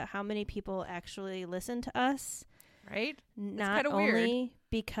find out how many people actually listen to us. Right? Not only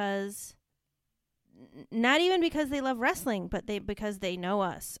because, not even because they love wrestling, but because they know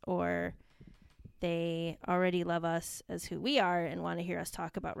us or they already love us as who we are and want to hear us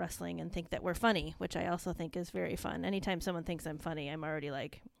talk about wrestling and think that we're funny, which I also think is very fun. Anytime someone thinks I'm funny, I'm already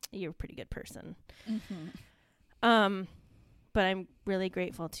like, you're a pretty good person. Mm-hmm. But I'm really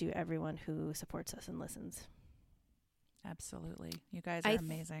grateful to everyone who supports us and listens. Absolutely. You guys are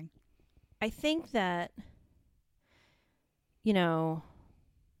amazing. I think that,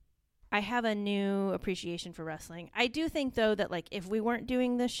 I have a new appreciation for wrestling. I do think, though, that if we weren't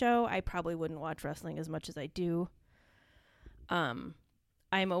doing this show, I probably wouldn't watch wrestling as much as I do. I'm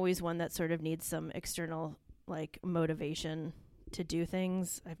always one that sort of needs some external motivation to do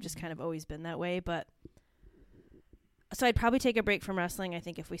things. I've just kind of always been that way, but so I'd probably take a break from wrestling, I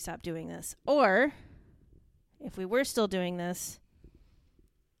think, if we stopped doing this. Or if we were still doing this,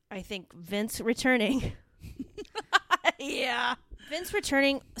 I think Vince returning. Yeah. Vince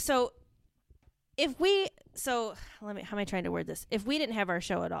returning. So if we So how am I trying to word this? If we didn't have our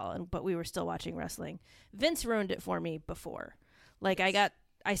show at all, but we were still watching wrestling, Vince ruined it for me before. Like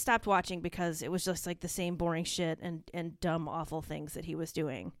I stopped watching because it was just like the same boring shit and dumb, awful things that he was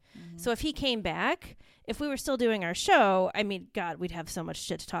doing. Mm-hmm. So if he came back, if we were still doing our show, I mean, God, we'd have so much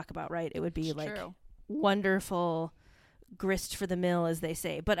shit to talk about, right? It would be true. Wonderful grist for the mill, as they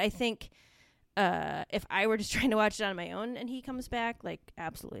say. But I think if I were just trying to watch it on my own and he comes back, like,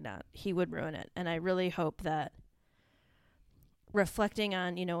 absolutely not. He would ruin it. And I really hope that reflecting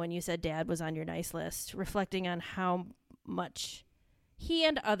on, when you said Dad was on your nice list, reflecting on how much he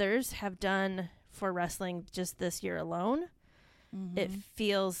and others have done for wrestling just this year alone, it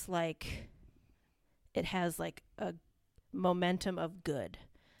feels like it has like a momentum of good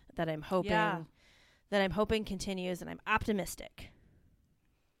that I'm hoping continues, and I'm optimistic.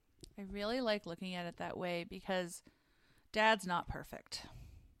 I really like looking at it that way because Dad's not perfect.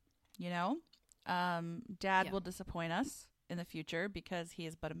 Dad will disappoint us in the future because he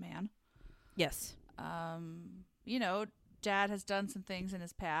is but a man. Yes. Dad has done some things in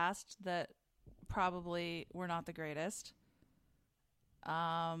his past that probably were not the greatest.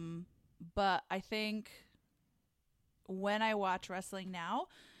 But I think when I watch wrestling now,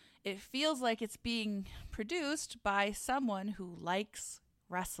 it feels like it's being produced by someone who likes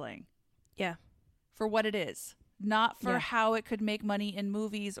wrestling. Yeah. For what it is. Not for how it could make money in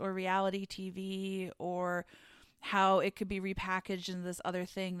movies or reality TV or how it could be repackaged into this other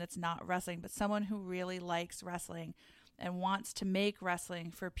thing that's not wrestling, but someone who really likes wrestling and wants to make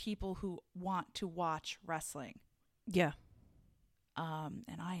wrestling for people who want to watch wrestling. Yeah.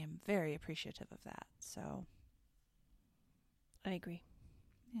 And I am very appreciative of that. So I agree.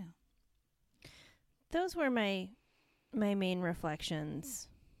 Yeah. Those were my main reflections.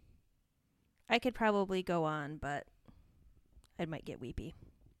 I could probably go on, but I might get weepy.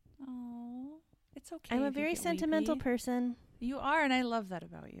 Oh, it's okay. I'm a very sentimental person. You are, and I love that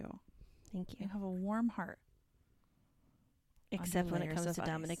about you. Thank you. You have a warm heart. Except when it comes to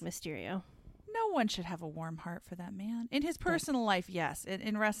Dominic Mysterio. No one should have a warm heart for that man. In his personal life, yes.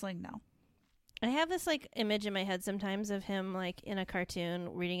 In wrestling, no. I have this image in my head sometimes of him in a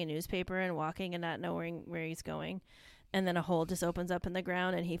cartoon reading a newspaper and walking and not knowing where he's going. And then a hole just opens up in the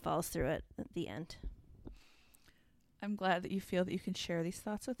ground and he falls through it at the end. I'm glad that you feel that you can share these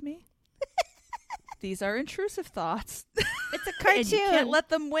thoughts with me. These are intrusive thoughts. It's a cartoon. And you can't let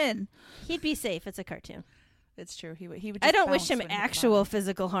them win. He'd be safe. It's a cartoon. It's true. He would. Just I don't wish him actual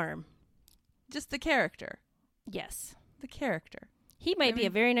physical harm. Just the character. Yes. The character. He might be a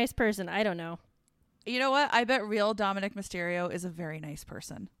very nice person. I don't know. You know what? I bet real Dominic Mysterio is a very nice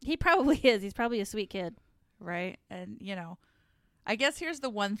person. He probably is. He's probably a sweet kid. Right? And, I guess here's the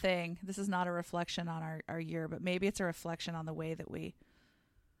one thing. This is not a reflection on our year, but maybe it's a reflection on the way that we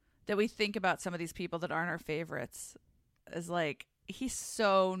think about some of these people that aren't our favorites. Is he's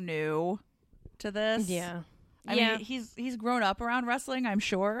so new to this. Yeah. I mean, he's grown up around wrestling, I'm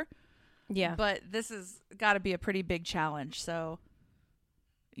sure. Yeah. But this has got to be a pretty big challenge. So,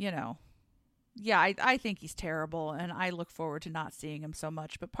 I think he's terrible, and I look forward to not seeing him so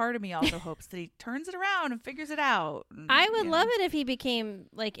much. But part of me also hopes that he turns it around and figures it out. And, I would love it if he became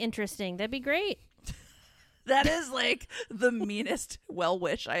interesting. That'd be great. That is the meanest well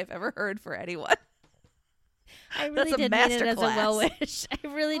wish I have ever heard for anyone. I really did mean it as a well wish. I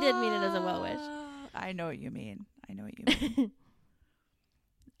really did mean it as a well wish. I know what you mean.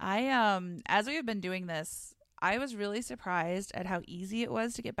 As we've been doing this, I was really surprised at how easy it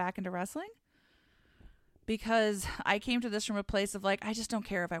was to get back into wrestling. Because I came to this from a place of I just don't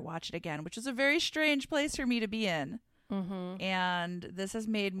care if I watch it again, which is a very strange place for me to be in. Mm-hmm. And this has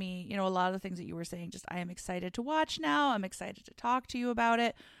made me, a lot of the things that you were saying, just I am excited to watch now. I'm excited to talk to you about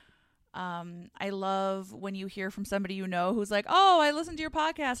it. I love when you hear from somebody who's oh, I listened to your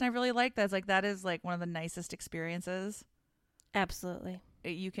podcast and I really like that. It's that is one of the nicest experiences. Absolutely.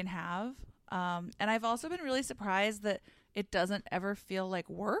 You can have. And I've also been really surprised that it doesn't ever feel like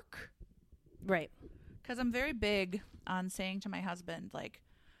work. Right. Because I'm very big on saying to my husband,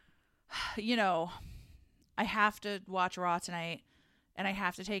 I have to watch Raw tonight and I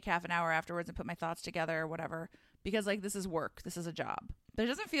have to take half an hour afterwards and put my thoughts together or whatever. Because this is work. This is a job. But it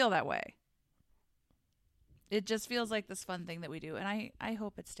doesn't feel that way. It just feels like this fun thing that we do. And I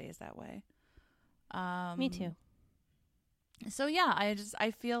hope it stays that way. Me too. So yeah,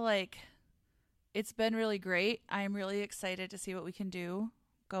 I feel like it's been really great. I'm really excited to see what we can do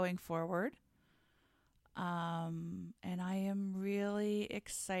going forward. And I am really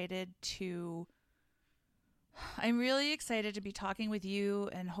excited to be talking with you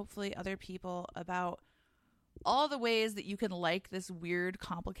and hopefully other people about all the ways that you can like this weird,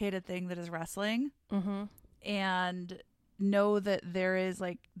 complicated thing that is wrestling. Mm-hmm. and know that there's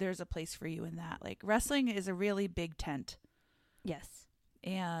a place for you in that. Like, wrestling is a really big tent. Yes.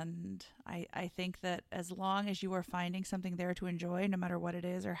 And I think that as long as you are finding something there to enjoy, no matter what it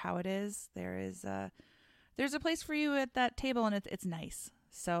is or how it is, there's a place for you at that table, and it's nice.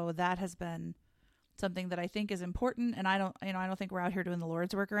 So that has been something that I think is important. And I don't think we're out here doing the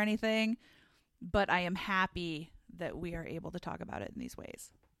Lord's work or anything, but I am happy that we are able to talk about it in these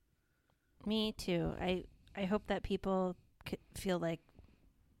ways. Me too. I hope that people feel like,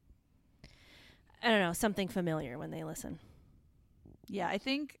 I don't know, something familiar when they listen. Yeah, I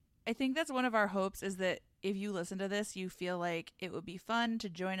think that's one of our hopes, is that if you listen to this, you feel like it would be fun to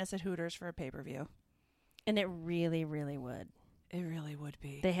join us at Hooters for a pay-per-view. And it really, really would. It really would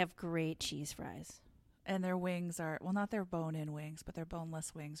be. They have great cheese fries. And their wings are, well, not their bone-in wings, but their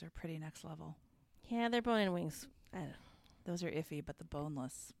boneless wings are pretty next level. Yeah, their bone-in wings. Those are iffy, but the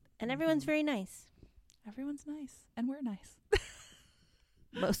boneless. And everyone's very nice. Everyone's nice. And we're nice.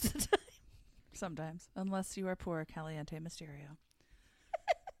 Most of the time. Sometimes. Unless you are poor Caliente Mysterio.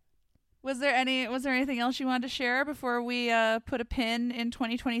 Was there anything else you wanted to share before we put a pin in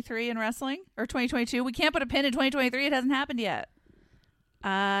 2023 in wrestling? Or 2022? We can't put a pin in 2023. It hasn't happened yet. No,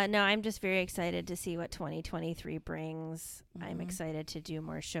 I'm just very excited to see what 2023 brings. I'm excited to do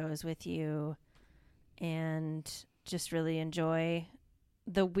more shows with you and just really enjoy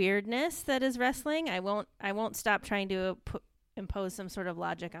the weirdness that is wrestling. I won't stop trying to impose some sort of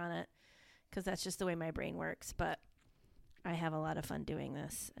logic on it, because that's just the way my brain works. But I have a lot of fun doing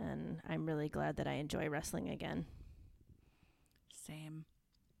this, and I'm really glad that I enjoy wrestling again. Same.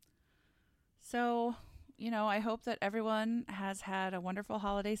 So, I hope that everyone has had a wonderful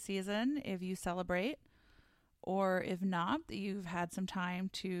holiday season if you celebrate, or if not, that you've had some time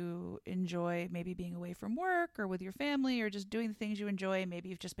to enjoy maybe being away from work or with your family or just doing the things you enjoy. Maybe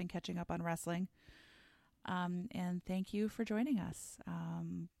you've just been catching up on wrestling. And thank you for joining us.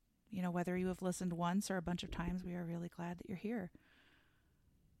 Whether you have listened once or a bunch of times, we are really glad that you're here.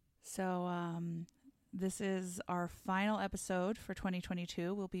 So this is our final episode for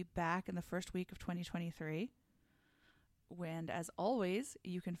 2022. We'll be back in the first week of 2023. And as always,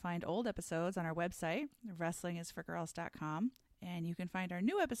 you can find old episodes on our website, wrestlingisforgirls.com. And you can find our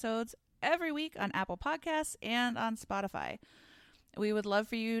new episodes every week on Apple Podcasts and on Spotify. We would love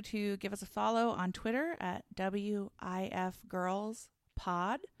for you to give us a follow on Twitter at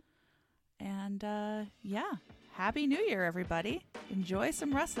WIFGirlsPod. And Happy New Year, everybody. Enjoy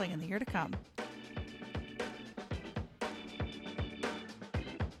some wrestling in the year to come.